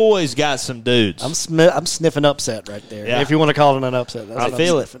 Those boys got some dudes. I'm sniffing upset right there. Yeah. If you want to call it an upset. That's I what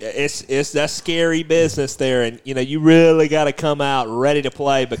feel I'm it. sniffing. It's that scary business there, and you really got to come out ready to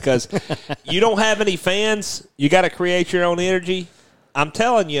play because you don't have any fans. You got to create your own energy. I'm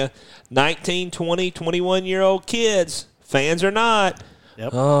telling you, 19, 20, 21-year-old kids, fans or not. Yep.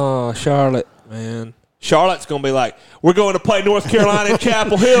 Oh, Charlotte, man. Charlotte's going to be like, we're going to play North Carolina in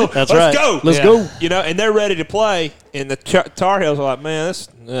Chapel Hill. That's Let's right. go. Let's go. And they're ready to play, and the Tar Heels are like, man, this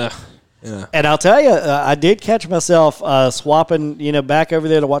yeah. And I'll tell you, I did catch myself swapping, back over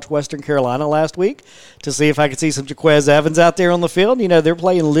there to watch Western Carolina last week to see if I could see some Jaquez Evans out there on the field. They're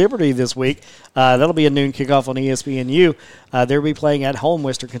playing Liberty this week. That'll be a noon kickoff on ESPNU. They'll be playing at home.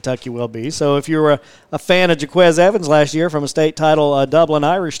 Western Kentucky will be. So if you were a fan of Jaquez Evans last year from a state title Dublin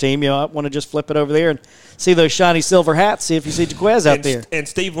Irish team, I want to just flip it over there and see those shiny silver hats, see if you see Jaquez out there. And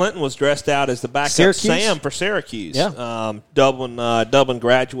Steve Linton was dressed out as the backup Syracuse? Sam for Syracuse. Yeah. Dublin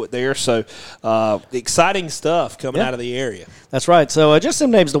graduate there. So exciting stuff coming out of the area. That's right. So just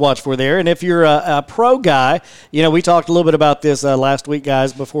some names to watch for there. And if you're a pro guy, we talked a little bit about this last week,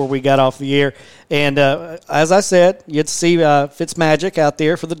 guys, before we got off the air. And as I said, you'd see Fitzmagic out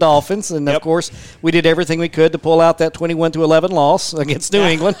there for the Dolphins. And, of course, we did everything we could to pull out that 21-11 loss against New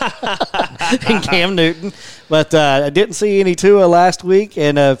England and Cam Newton. But I didn't see any Tua last week.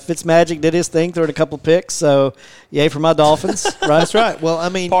 And Fitzmagic did his thing, throwing a couple picks. So, yay for my Dolphins. Right? That's right. Well, I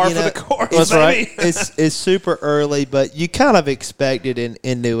mean, par for the course. That's right. It's super early, but you kind of expected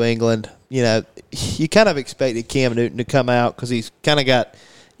in New England, you kind of expected Cam Newton to come out because he's kind of got,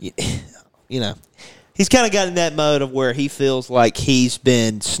 he's kind of got in that mode of where he feels like he's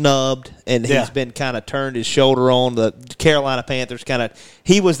been snubbed and he's been kind of turned his shoulder on. The Carolina Panthers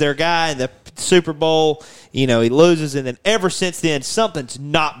he was their guy in the Super Bowl. He loses, and then ever since then, something's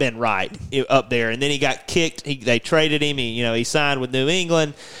not been right up there. And then he got kicked. They traded him. He signed with New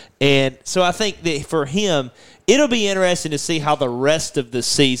England. And so I think that for him, it'll be interesting to see how the rest of the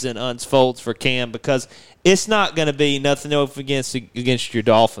season unfolds for Cam because it's not going to be nothing against your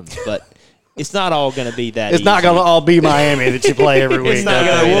Dolphins, but it's not all going to be that It's easy. not going to all be Miami that you play every week. It's not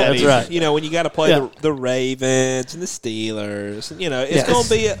going to be that That's easy. right. When you got to play the Ravens and the Steelers,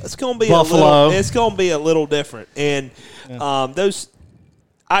 it's going to be Buffalo. It's going to be a little different. And those,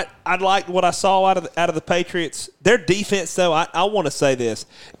 I liked what I saw out of the Patriots. Their defense, though, I want to say this,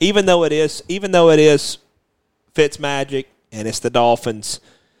 even though it is Fitzmagic and it's the Dolphins,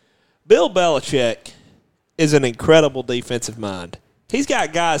 Bill Belichick is an incredible defensive mind. He's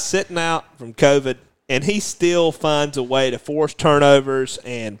got guys sitting out from COVID, and he still finds a way to force turnovers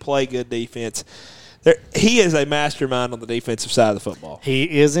and play good defense. He is a mastermind on the defensive side of the football.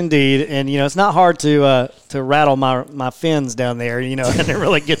 He is indeed, and it's not hard to rattle my fins down there, and they're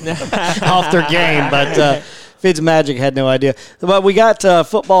really getting off their game. But Fitzmagic had no idea. But we got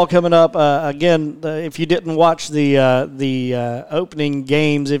football coming up again. If you didn't watch the opening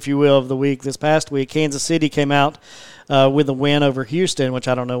games, if you will, of the week this past week, Kansas City came out with a win over Houston, which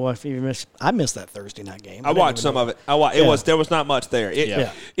I don't know if you missed. I missed that Thursday night game. I watched some of it. There was not much there.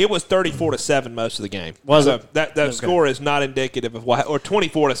 It was 34-7 most of the game. Was it? That score is not indicative of what, or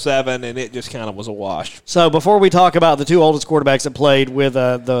 24-7, and it just kind of was a wash. So before we talk about the two oldest quarterbacks that played with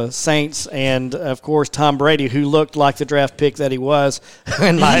the Saints and, of course, Tom Brady, who looked like the draft pick that he was,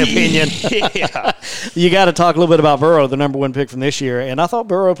 in my opinion, you got to talk a little bit about Burrow, the number one pick from this year. And I thought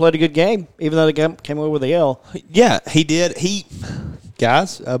Burrow played a good game, even though they came away with the L. Yeah, he did.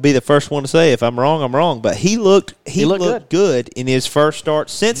 Guys, I'll be the first one to say if I'm wrong, I'm wrong. But he looked good in his first start.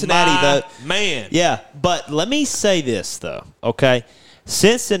 Cincinnati, though. Man. Yeah, but let me say this, though, okay?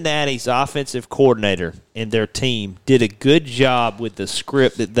 Cincinnati's offensive coordinator and their team did a good job with the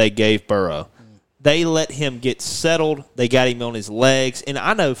script that they gave Burrow. They let him get settled. They got him on his legs. And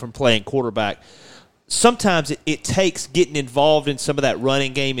I know from playing quarterback, sometimes it takes getting involved in some of that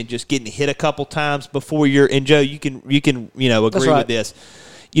running game and just getting hit a couple times before you're – and, Joe, you can agree with this.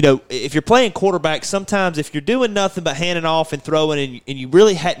 if you're playing quarterback, sometimes if you're doing nothing but handing off and throwing and you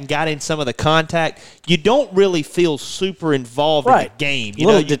really hadn't got in some of the contact, you don't really feel super involved in the game. A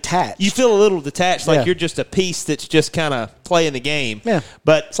little detached. You feel a little detached, like you're just a piece that's just kind of playing the game. Yeah.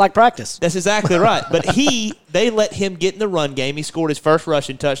 But it's like practice. That's exactly right. But they let him get in the run game. He scored his first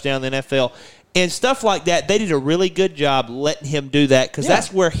rushing touchdown in the NFL. And stuff like that, they did a really good job letting him do that because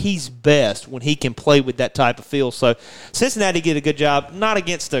that's where he's best, when he can play with that type of feel. So Cincinnati did a good job, not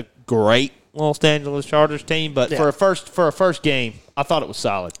against a great Los Angeles Chargers team, but for a first game, I thought it was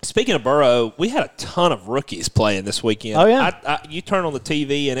solid. Speaking of Burrow, we had a ton of rookies playing this weekend. Oh, yeah. You turn on the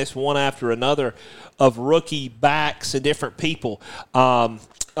TV, and it's one after another of rookie backs and different people.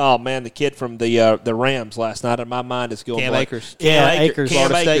 Oh, man, the kid from the Rams last night, my mind is going Cam blank. Akers. Akers.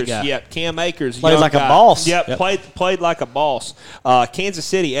 Cam Akers. Guy. Yeah, Cam Akers. Played young like guy. a boss. Yep. Played like a boss. Kansas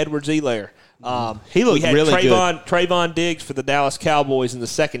City, Edwards-Helaire. He looked we had really good. Trayvon Diggs for the Dallas Cowboys in the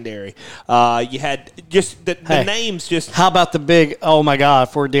secondary. You had just the names just. How about the big, oh, my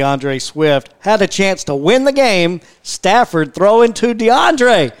God, for DeAndre Swift? Had a chance to win the game. Stafford throwing to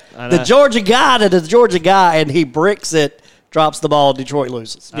DeAndre, the Georgia guy, and he bricks it. Drops the ball, Detroit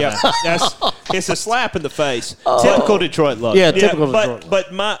loses. Yeah, it's a slap in the face. Typical Detroit luck. Yeah, typical Detroit luck.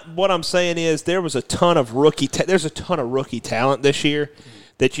 But what I'm saying is there was a ton of there's a ton of rookie talent this year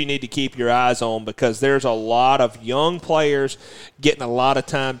that you need to keep your eyes on, because there's a lot of young players getting a lot of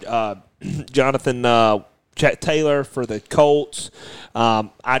time. Jonathan Taylor for the Colts.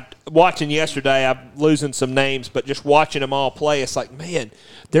 Watching yesterday, I'm losing some names, but just watching them all play, it's like, man,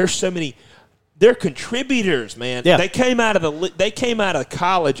 there's so many. They're contributors, man. Yeah. They came out of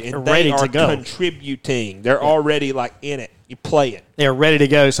college and they are contributing. They're already like in it. You play it. They're ready to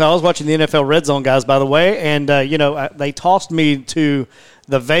go. So I was watching the NFL Red Zone guys, by the way, and they tossed me to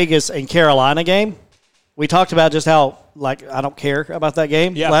the Vegas and Carolina game. We talked about just how, I don't care about that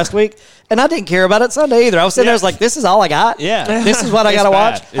game last week. And I didn't care about it Sunday either. I was sitting there, I was like, this is all I got. Yeah. This is what I got to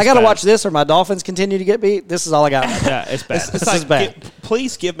watch. I got to watch this or my Dolphins continue to get beat. This is all I got. Yeah, it's bad. This is bad.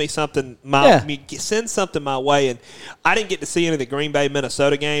 Please give me something. Send something my way. And I didn't get to see any of the Green Bay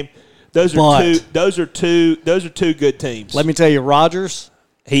Minnesota game. Those are two good teams. Let me tell you, Rodgers.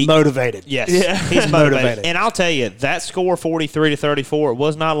 He's motivated. Yes. Yeah. He's motivated. And I'll tell you, that score 43-34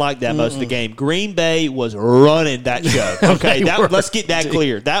 was not like that most of the game. Green Bay was running that show. Okay, let's get that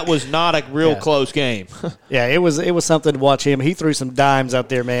clear. That was not a real close game. Yeah, it was something to watch him. He threw some dimes out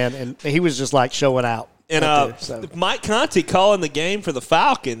there, man, and he was just like showing out. And Mike Conti calling the game for the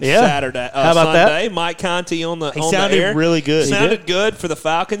Falcons Saturday. How about Sunday. that? Mike Conti on the sounded the air. really good. Sounded good for the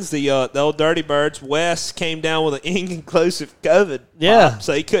Falcons. The old Dirty Birds. Wes came down with an inconclusive COVID. Yeah,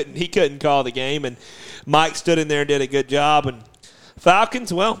 so he couldn't call the game, and Mike stood in there and did a good job. And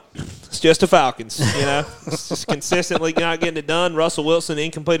Falcons, well, it's just a Falcons. It's just consistently not getting it done. Russell Wilson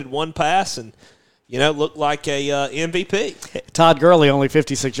incompleted one pass and. Looked like a MVP. Todd Gurley only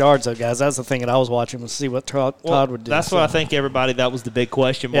 56 yards, though, guys. That's the thing that I was watching, was see what Todd would do. That's what I think, everybody. That was the big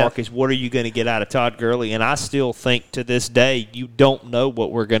question mark, is what are you going to get out of Todd Gurley? And I still think to this day you don't know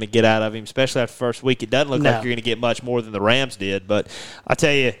what we're going to get out of him, especially after the first week. It doesn't look like you're going to get much more than the Rams did. But I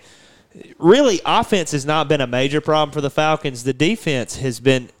tell you, really, offense has not been a major problem for the Falcons. The defense has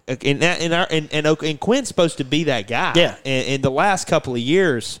been, and Quinn's supposed to be that guy. Yeah. In the last couple of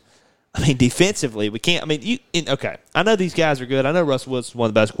years, I mean, defensively, we can't. I mean, I know these guys are good. I know Russell Wilson's one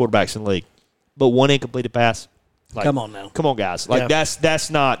of the best quarterbacks in the league, but one incompleted pass. Come on now. Come on, guys. That's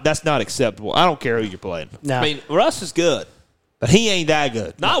not acceptable. I don't care who you're playing. No. I mean, Russ is good, but he ain't that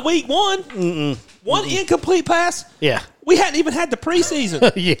good. Not week one. One incomplete pass. Yeah. We hadn't even had the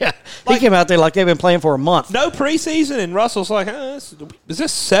preseason. Yeah. He came out there like they've been playing for a month. No preseason, and Russell's like, is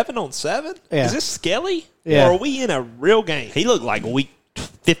this 7-on-7? Yeah. Is this Skelly? Yeah. Or are we in a real game? He looked like week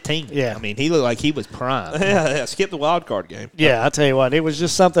 15. Yeah. I mean, he looked like he was prime. Yeah, skip the wild card game. Yeah, I tell you what, it was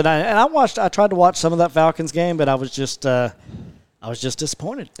just something. I tried to watch some of that Falcons game, but I was just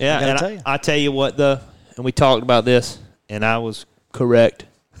disappointed. Yeah, I tell you what, and we talked about this, and I was correct.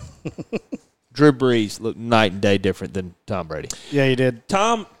 Drew Brees looked night and day different than Tom Brady. Yeah, he did.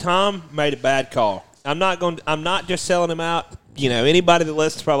 Tom made a bad call. I'm not just selling him out. Anybody that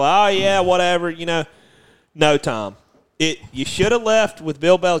listens probably, oh yeah, whatever. No, Tom. You should have left with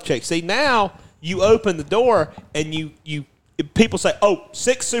Bill Belichick. See, now you open the door and you people say,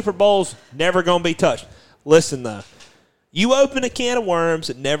 6 Super Bowls, never going to be touched. Listen, though. You open a can of worms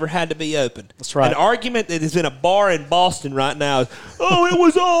that never had to be opened. That's right. An argument that is in a bar in Boston right now is, it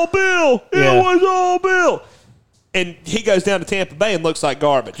was all Bill. Yeah. It was all Bill. And he goes down to Tampa Bay and looks like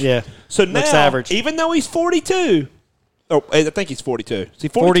garbage. Yeah. So now, looks average. Even though he's 42, I think he's 42. Is he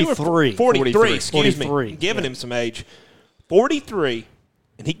 42 43. 43, excuse 43. me. Giving him some age. 43,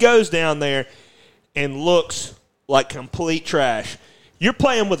 And he goes down there and looks like complete trash. You're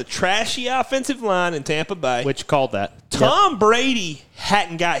playing with a trashy offensive line in Tampa Bay. Which called that. Tom Brady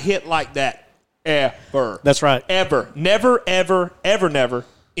hadn't got hit like that ever. That's right. Ever. Never, ever, ever, never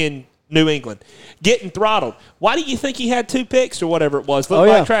in New England. Getting throttled. Why do you think he had 2 picks or whatever it was? Looked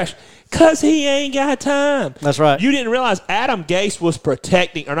like trash. Because he ain't got time. That's right. You didn't realize Adam Gase was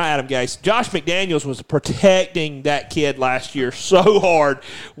protecting, or not Adam Gase, Josh McDaniels was protecting that kid last year so hard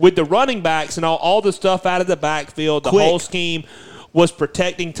with the running backs and all the stuff out of the backfield, the whole scheme was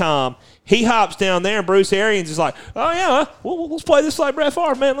protecting Tom. He hops down there, and Bruce Arians is like, "Oh yeah, let's play this like Brett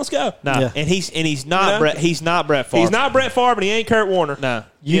Favre, man. Let's go." No, and he's not Brett. He's not Brett Favre. He's not Brett Favre, and he ain't Kurt Warner. No,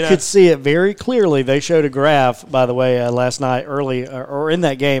 you could see it very clearly. They showed a graph, by the way, last night early, or in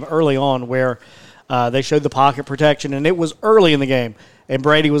that game early on, where they showed the pocket protection, and it was early in the game, and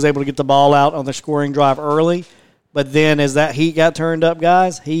Brady was able to get the ball out on the scoring drive early, but then as that heat got turned up,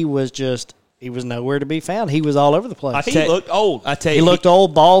 guys, he was nowhere to be found. He was all over the place. He looked old. I tell you, he looked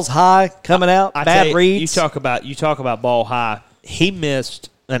old. Balls high, coming out. Bad reads. You talk about ball high. He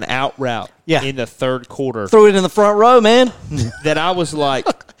missed an out route in the third quarter. Threw it in the front row, man. That I was like,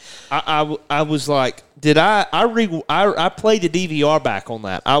 I was like, did I played the DVR back on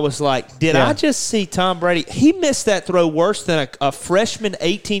that. I was like, did I just see Tom Brady? He missed that throw worse than a freshman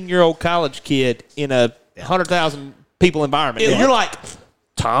 18-year-old college kid in a 100,000 people environment. And you're like,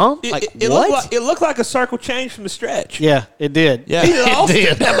 Tom? It looked like a circle change from the stretch. Yeah, it did. Yeah, he lost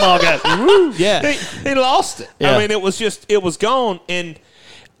it. That ball got he lost it. Yeah. I mean, it was gone. And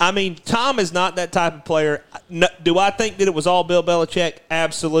I mean, Tom is not that type of player. No, do I think that it was all Bill Belichick?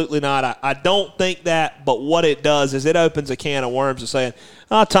 Absolutely not. I don't think that. But what it does is it opens a can of worms of saying,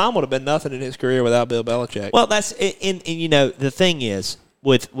 "Oh, Tom would have been nothing in his career without Bill Belichick." Well, that's and you know the thing is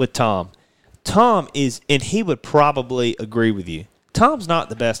with Tom is, and he would probably agree with you. Tom's not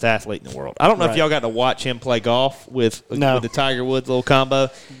the best athlete in the world. I don't know if y'all got to watch him play golf with the Tiger Woods little combo.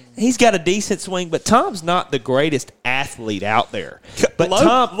 He's got a decent swing, but Tom's not the greatest athlete out there. But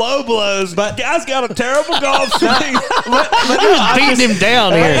low blows, but guy's got a terrible golf swing. Beating him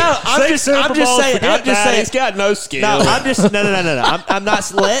down here. I'm just saying. He's got no skill. No, I'm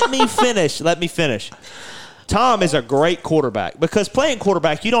not. Let me finish. Tom is a great quarterback because playing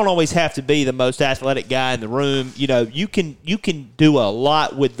quarterback, you don't always have to be the most athletic guy in the room. You know, you can do a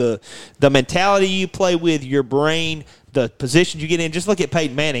lot with the mentality you play with, your brain, the positions you get in. Just look at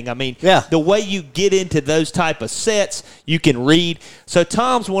Peyton Manning. I mean, the way you get into those type of sets, you can read. So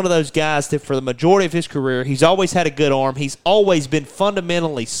Tom's one of those guys that for the majority of his career, he's always had a good arm. He's always been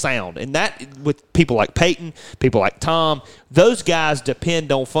fundamentally sound. And that, with people like Peyton, people like Tom, those guys depend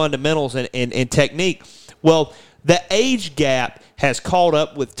on fundamentals and technique. Well, the age gap has caught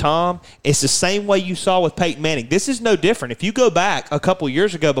up with Tom. It's the same way you saw with Peyton Manning. This is no different. If you go back a couple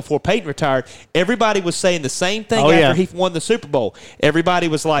years ago before Peyton retired, everybody was saying the same thing after he won the Super Bowl. Everybody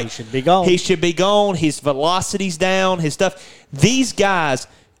was like, he should be gone. He should be gone. His velocity's down, his stuff. These guys,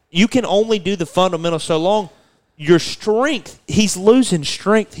 you can only do the fundamentals so long. Your strength, he's losing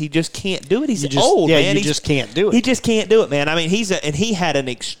strength. He just can't do it. He's old, man. He just can't do it. He just can't do it, man. I mean, he had an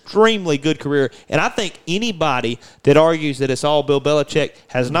extremely good career. And I think anybody that argues that it's all Bill Belichick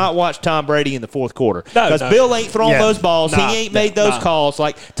has not watched Tom Brady in the fourth quarter. Because Bill ain't thrown those balls. He ain't made those calls.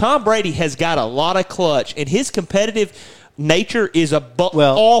 Like, Tom Brady has got a lot of clutch, and his competitive nature is off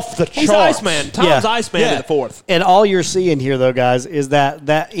the charts. He's Iceman. Tom's Iceman in the fourth. And all you're seeing here, though, guys, is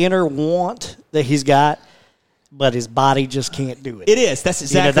that inner want that he's got, but his body just can't do it. It is. That's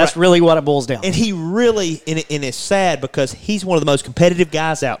exactly that's really what it boils down to. And he really, and it's sad because he's one of the most competitive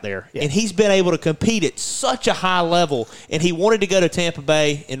guys out there. Yeah. And he's been able to compete at such a high level. And he wanted to go to Tampa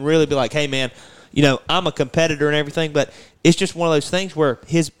Bay and really be like, hey, man, you know, I'm a competitor and everything, but it's just one of those things where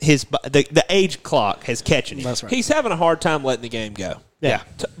the age clock has catching him. That's right. He's having a hard time letting the game go. Yeah.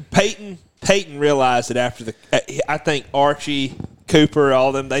 Peyton realized that after I think Archie, Cooper, all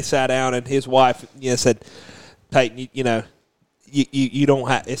of them, they sat down and his wife said, Peyton, you don't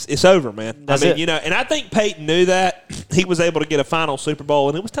have it's over, man. That's it. And I think Peyton knew that. He was able to get a final Super Bowl,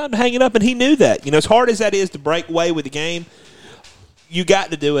 and it was time to hang it up, and he knew that. As hard as that is to break away with the game, you got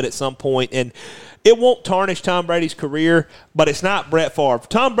to do it at some point, and it won't tarnish Tom Brady's career, but it's not Brett Favre.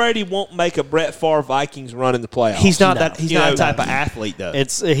 Tom Brady won't make a Brett Favre Vikings run in the playoffs. He's not that type of athlete, though.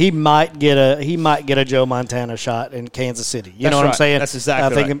 He might get a Joe Montana shot in Kansas City. You know what I'm saying? That's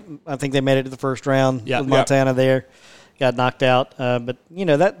exactly right. I think they made it to the first round with Montana there. Got knocked out, but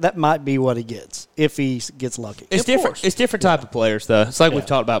that might be what he gets if he gets lucky. It's different. It's different type of players, though. It's like we've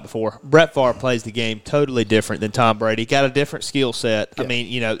talked about before. Brett Favre plays the game totally different than Tom Brady. Got a different skill set. Yeah. I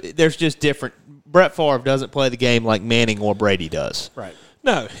mean, there's just different. Brett Favre doesn't play the game like Manning or Brady does. Right.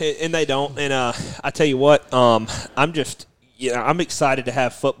 No, and they don't. And I tell you what, I'm excited to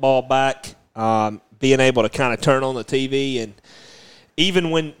have football back. Being able to kind of turn on the TV, and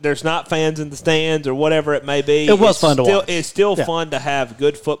even when there's not fans in the stands or whatever it may be, it was fun to watch. It's still fun to have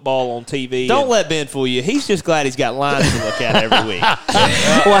good football on TV. Don't let Ben fool you. He's just glad he's got lines to look at every week.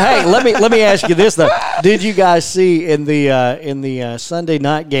 Well, hey, let me ask you this though: did you guys see in the Sunday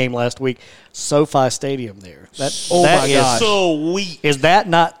night game last week, SoFi Stadium there? My gosh, so weak. Is that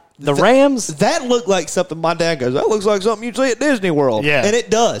not the Rams? That looked like something my dad goes, that looks like something you'd see at Disney World. Yeah. And it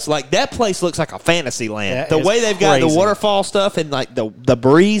does. Like, that place looks like a fantasy land. That the is way they've got the waterfall stuff and, like, the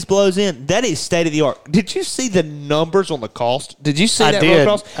breeze blows in, that is state of the art. Did you see the numbers on the cost? Did you see that road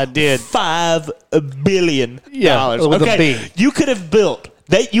cost? I did. $5 billion. Yeah, with a B. You could have built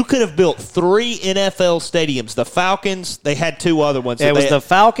 3 NFL stadiums. The Falcons, they had 2 other ones. It was the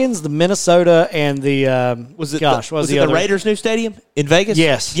Falcons, the Minnesota, and the was it the Raiders' new stadium in Vegas?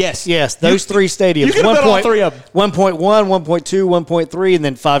 Yes. Those 3 stadiums. You could have built all 3 of them. 1.1, 1.2, 1.3, and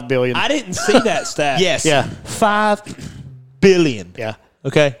then $5 billion. I didn't see that stat. Yes. Yeah. $5 billion. Yeah.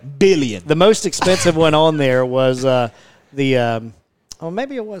 Okay. Billion. The most expensive one on there was maybe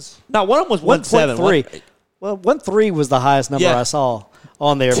it was. No, one of them was 1.3. Well, 1.3 was the highest number I saw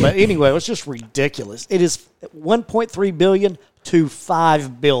on there. But anyway, it was just ridiculous. It is $1.3 billion to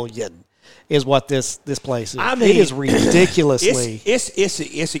 $5 billion is what this place is. I mean, it is ridiculously.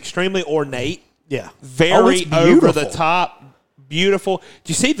 It's extremely ornate. Yeah. Very over the top. Beautiful.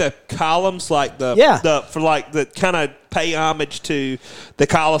 Do you see the columns like the kind of pay homage to the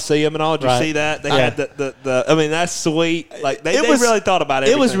Coliseum and all? Did you see that? They had the I mean, that's sweet. Like they really thought about it.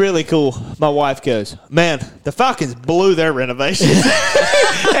 It was really cool. My wife goes, man, the Falcons blew their renovations.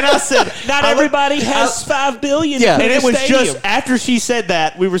 And I said, not everybody has $5 billion. Yeah. And in it was stadium. just after she said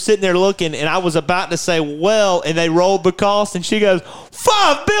that, we were sitting there looking, and I was about to say, well, and they rolled the cost, and she goes,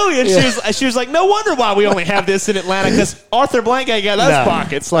 $5 billion. Yeah. She was like, no wonder why we only have this in Atlanta, because Arthur Blank ain't got those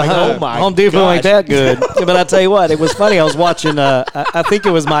pockets. Like, oh my Home Depot gosh. ain't that good. But I tell you what, it was funny. I was watching. I think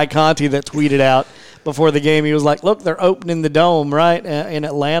it was Mike Conti that tweeted out before the game. He was like, "Look, they're opening the dome right in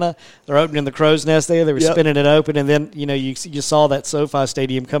Atlanta. They're opening the Crow's Nest there. They were spinning it open, and then you saw that SoFi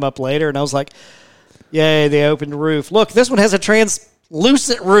Stadium come up later, and I was like, yay, they opened the roof. Look, this one has a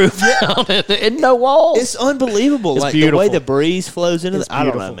translucent roof on it and no walls. It's unbelievable. It's like beautiful. The way the breeze flows into I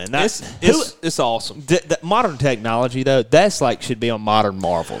don't know, man. It's awesome. Modern technology, though, that's like should be on Modern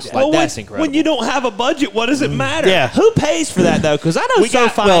Marvels. Yeah. Like, that's incredible. When you don't have a budget, what does it matter? Yeah. Who pays for that, though? Because I know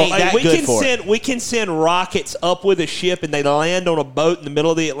SoFi ain't that good for it. We can send rockets up with a ship, and they land on a boat in the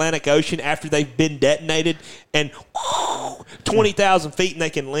middle of the Atlantic Ocean after they've been detonated, and 20,000 feet, and they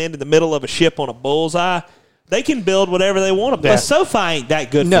can land in the middle of a ship on a bullseye. They can build whatever they want to build. But SoFi ain't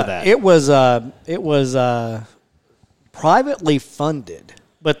that good for that. It was privately funded,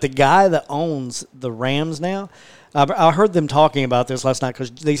 but the guy that owns the Rams now, I heard them talking about this last night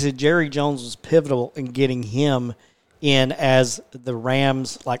because they said Jerry Jones was pivotal in getting him in as the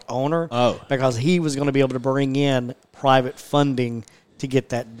Rams owner because he was going to be able to bring in private funding to get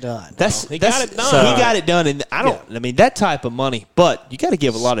that done. He got it done. He got it done, and I mean, that type of money, but you got to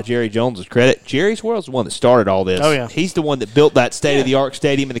give a lot of Jerry Jones' credit. Jerry's World's the one that started all this. Oh, yeah. He's the one that built that state-of-the-art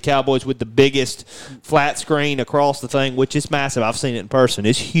stadium in the Cowboys with the biggest flat screen across the thing, which is massive. I've seen it in person.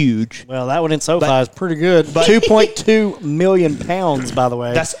 It's huge. Well, that one in SoFi is pretty good. 2.2 million pounds, by the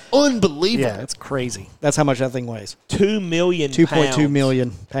way. That's unbelievable. Yeah, it's crazy. That's how much that thing weighs. 2 million 2.2 million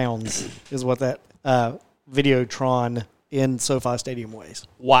pounds is what that Videotron in SoFi Stadium weighs.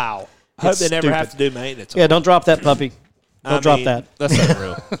 Wow. I hope they never have to do maintenance. Yeah, don't drop that puppy. Don't drop that. That's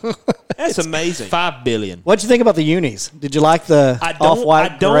unreal. That's amazing. $5 billion. What'd you think about the unis? Did you like the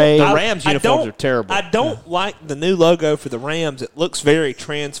off-white gray? The Rams uniforms are terrible. I don't like the new logo for the Rams. It looks very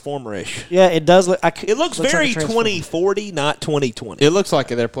Transformer-ish. Yeah, it does look. It looks very 2040, not 2020. It looks like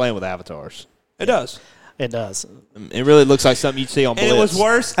they're playing with avatars. It does. It does. It really looks like something you'd see on Blitz. And it was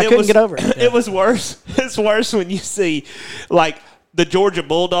worse. I couldn't get over it. It was worse. It's worse when you see, the Georgia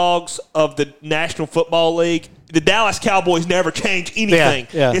Bulldogs of the National Football League. The Dallas Cowboys never change anything.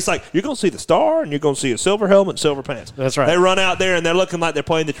 Yeah. It's like you're going to see the star and you're going to see a silver helmet and silver pants. That's right. They run out there and they're looking like they're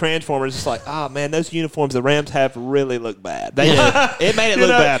playing the Transformers. It's like, man, those uniforms the Rams have really look bad. They did. It made it look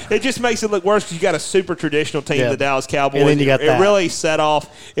bad. It just makes it look worse because you got a super traditional team, the Dallas Cowboys. And then you got it really set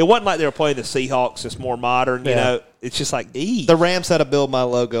off. It wasn't like they were playing the Seahawks. It's more modern, you know. It's just like the Rams had to build my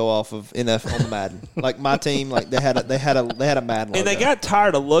logo off of on the Madden. Like my team, they had a Madden logo. And they got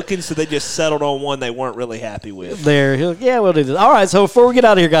tired of looking, so they just settled on one they weren't really happy with. Yeah, we'll do this. All right, so before we get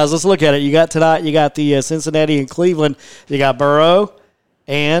out of here, guys, let's look at it. You got tonight. You got the Cincinnati and Cleveland. You got Burrow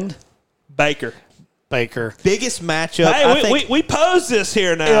and Baker. Baker. Biggest matchup. Hey, we posed this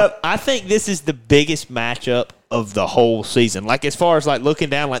here now. I think this is the biggest matchup of the whole season. Like, as far as, like, looking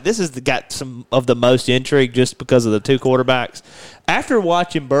down, like, this has got some of the most intrigue just because of the two quarterbacks. After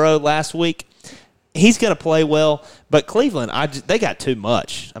watching Burrow last week, he's going to play well. But Cleveland, they got too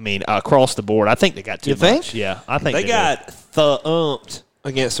much. I mean, across the board, I think they got too much. You think? Yeah, I think they got thumped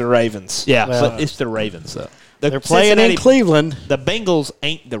against the Ravens. Yeah, but it's the Ravens, though. They're playing in Cleveland. The Bengals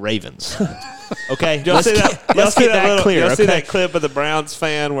ain't the Ravens. Okay, Let's get that clear. Okay? See that clip of the Browns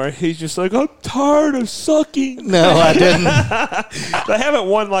fan where he's just like, I'm tired of sucking. No, I didn't. They haven't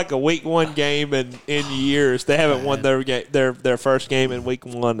won like a week 1 game in years. They haven't won their first game in week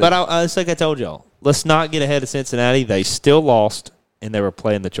 1. But it's like I told y'all, let's not get ahead of Cincinnati. They still lost, and they were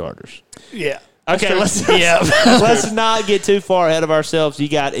playing the Chargers. Yeah. Okay, let's not get too far ahead of ourselves.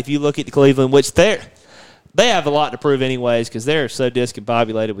 If you look at Cleveland, which they have a lot to prove anyways because they're so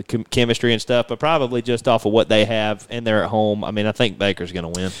discombobulated with chemistry and stuff, but probably just off of what they have and they're at home. I mean, I think Baker's going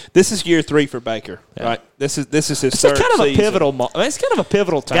to win. This is year 3 for Baker, right? This is his third kind of season. It's kind of a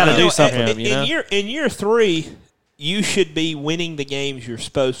pivotal time. Got to do something. In year 3, you should be winning the games you're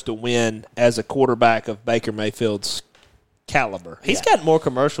supposed to win as a quarterback of Baker Mayfield's caliber. He's got more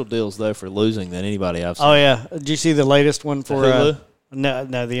commercial deals, though, for losing than anybody I've seen. Oh, yeah. Did you see the latest one for Hulu?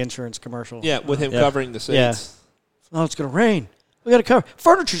 No, the insurance commercial. Yeah, with him covering the seats. Yeah. Oh, it's going to rain. We got to cover.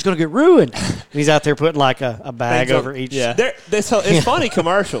 Furniture's going to get ruined. He's out there putting like a bag over each. Yeah. It's funny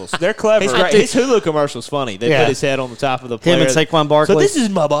commercials. They're clever. His Hulu commercial's funny. They put his head on the top of the player. Him and Saquon Barkley. So this is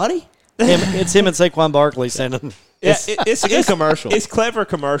my body? It's him and Saquon Barkley sending. Yeah, it's a good commercial. It's clever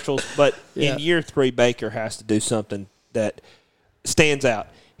commercials, but in year 3, Baker has to do something that stands out.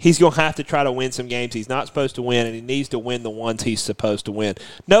 He's going to have to try to win some games he's not supposed to win, and he needs to win the ones he's supposed to win.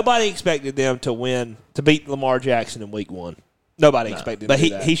 Nobody expected them to beat Lamar Jackson in week 1. Nobody expected him to do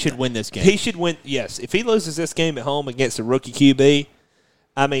that. But he should win this game. He should win, yes. If he loses this game at home against a rookie QB,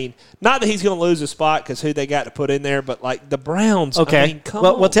 I mean, not that he's going to lose a spot because who they got to put in there, but like the Browns, okay. I mean, come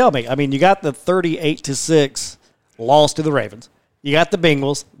on. Well, tell me. I mean, you got the 38-6 loss to the Ravens. You got the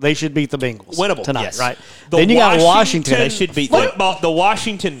Bengals. They should beat the Bengals winnable tonight, right? Then you got Washington. They should beat the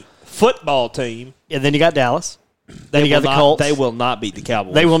Washington football team. And then you got Dallas. Then you got the Colts. They will not beat the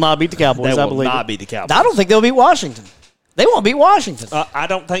Cowboys. They will not beat the Cowboys. They I will believe not beat the Cowboys. I don't think they'll beat Washington. They won't beat Washington. I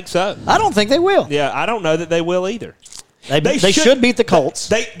don't think so. I don't think they will. Yeah, I don't know that they will either. They should beat the Colts.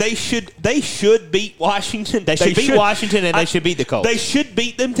 They should beat Washington. They should beat Washington, and they should beat the Colts. They should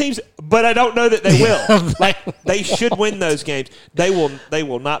beat them teams, but I don't know that they will. They should win those games. They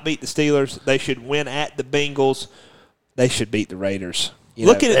will not beat the Steelers. They should win at the Bengals. They should beat the Raiders.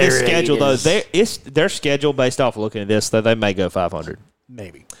 Looking at this schedule, though, their schedule based off looking at this, though, they may go 500.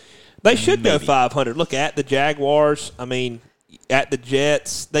 Maybe. They should go 500. Look at the Jaguars. I mean, at the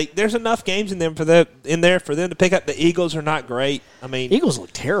Jets. There's enough games in there for them to pick up. The Eagles are not great. I mean, Eagles look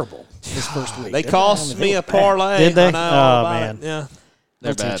terrible this first week. They cost me a parlay. Did they? I know man. Yeah,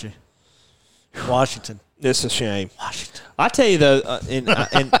 they're bad. Washington. It's a shame. Washington. I tell you though,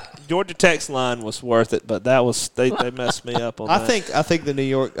 and Georgia Tech's line was worth it, but that was they messed me up on that. I think the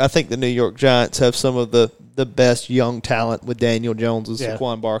New York Giants have some of the best young talent with Daniel Jones and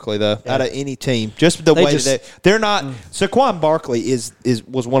Saquon Barkley though out of any team. Just the way they're not. Saquon Barkley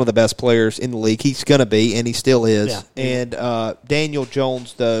was one of the best players in the league. He's going to be, and he still is. Yeah. And Daniel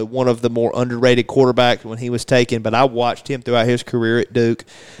Jones, though, one of the more underrated quarterbacks when he was taken. But I watched him throughout his career at Duke.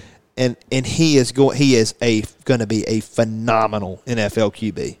 And he is going to be a phenomenal NFL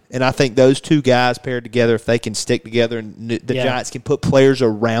QB. And I think those two guys paired together, if they can stick together and the Giants can put players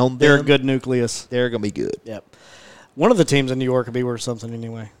around them. They're a good nucleus. They're going to be good. Yep. One of the teams in New York will be worth something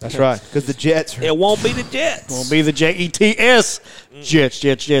anyway. That's right. Because the Jets it won't be the Jets. It won't be the Jets. Jets.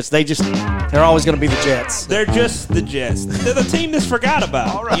 They're always going to be the Jets. They're just the Jets. They're the team that's forgot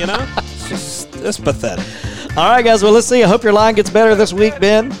about. Right. You know? It's pathetic. All right, guys. Well, let's see. I hope your line gets better this week,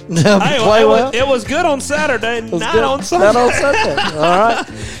 Ben. Play well. It was good on Saturday, not on Sunday. Not on Sunday. All right.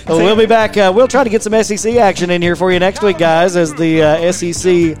 Well, we'll be back. We'll try to get some SEC action in here for you next week, guys, as the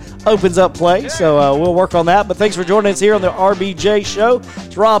SEC opens up play. So we'll work on that. But thanks for joining us here on the RBJ Show.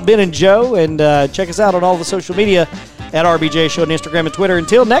 It's Rob, Ben, and Joe. And check us out on all the social media at RBJ Show on Instagram and Twitter.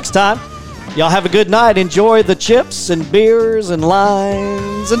 Until next time, y'all have a good night. Enjoy the chips and beers and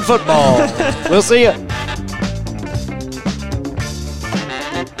lines and football. We'll see you.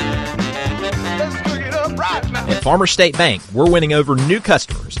 At Farmers State Bank, we're winning over new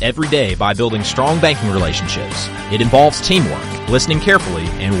customers every day by building strong banking relationships. It involves teamwork, listening carefully,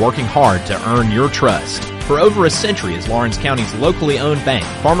 and working hard to earn your trust. For over a century as Lawrence County's locally owned bank,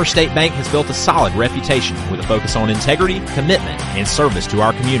 Farmers State Bank has built a solid reputation with a focus on integrity, commitment, and service to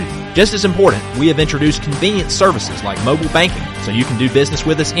our community. Just as important, we have introduced convenient services like mobile banking, so you can do business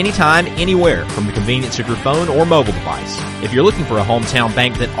with us anytime, anywhere, from the convenience of your phone or mobile device. If you're looking for a hometown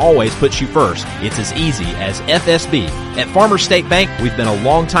bank that always puts you first, it's as easy as FSB. At Farmers State Bank, we've been a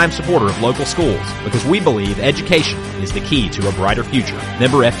longtime supporter of local schools because we believe education is the key to a brighter future.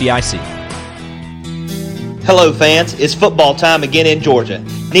 Member FDIC. Hello fans, it's football time again in Georgia.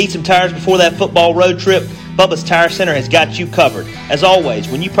 Need some tires before that football road trip? Bubba's Tire Center has got you covered. As always,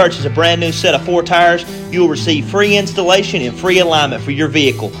 when you purchase a brand new set of 4 tires, you will receive free installation and free alignment for your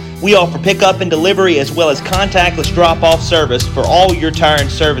vehicle. We offer pickup and delivery as well as contactless drop-off service for all your tire and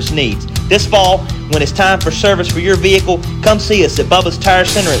service needs. This fall, when it's time for service for your vehicle, come see us at Bubba's Tire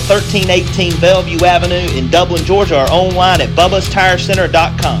Center at 1318 Bellevue Avenue in Dublin, Georgia, or online at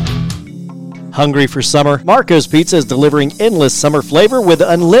bubbastirecenter.com. Hungry for summer? Marco's Pizza is delivering endless summer flavor with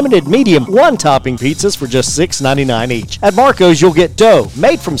unlimited medium one-topping pizzas for just $6.99 each. At Marco's, you'll get dough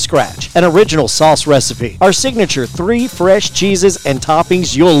made from scratch, an original sauce recipe, our signature 3 fresh cheeses and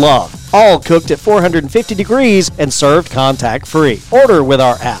toppings you'll love, all cooked at 450 degrees and served contact-free. Order with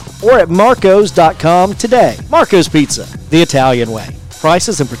our app or at marcos.com today. Marco's Pizza, the Italian way.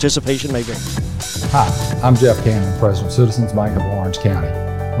 Prices and participation may vary. Hi, I'm Jeff Cannon, President of Citizens Bank of Orange County.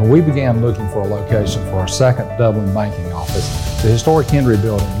 When we began looking for a location for our second Dublin banking office, the historic Henry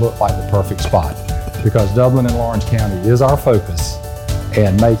Building looked like the perfect spot because Dublin and Lawrence County is our focus,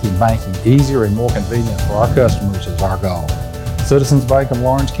 and making banking easier and more convenient for our customers is our goal. Citizens Bank of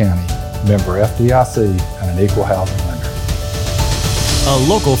Lawrence County, member FDIC, and an equal housing lender. A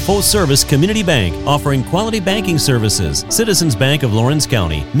local full-service community bank offering quality banking services. Citizens Bank of Lawrence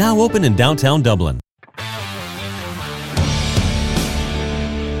County, now open in downtown Dublin.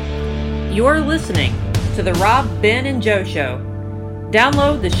 You're listening to the Rob, Ben, and Joe Show.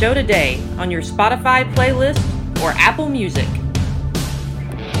 Download the show today on your Spotify playlist or Apple Music.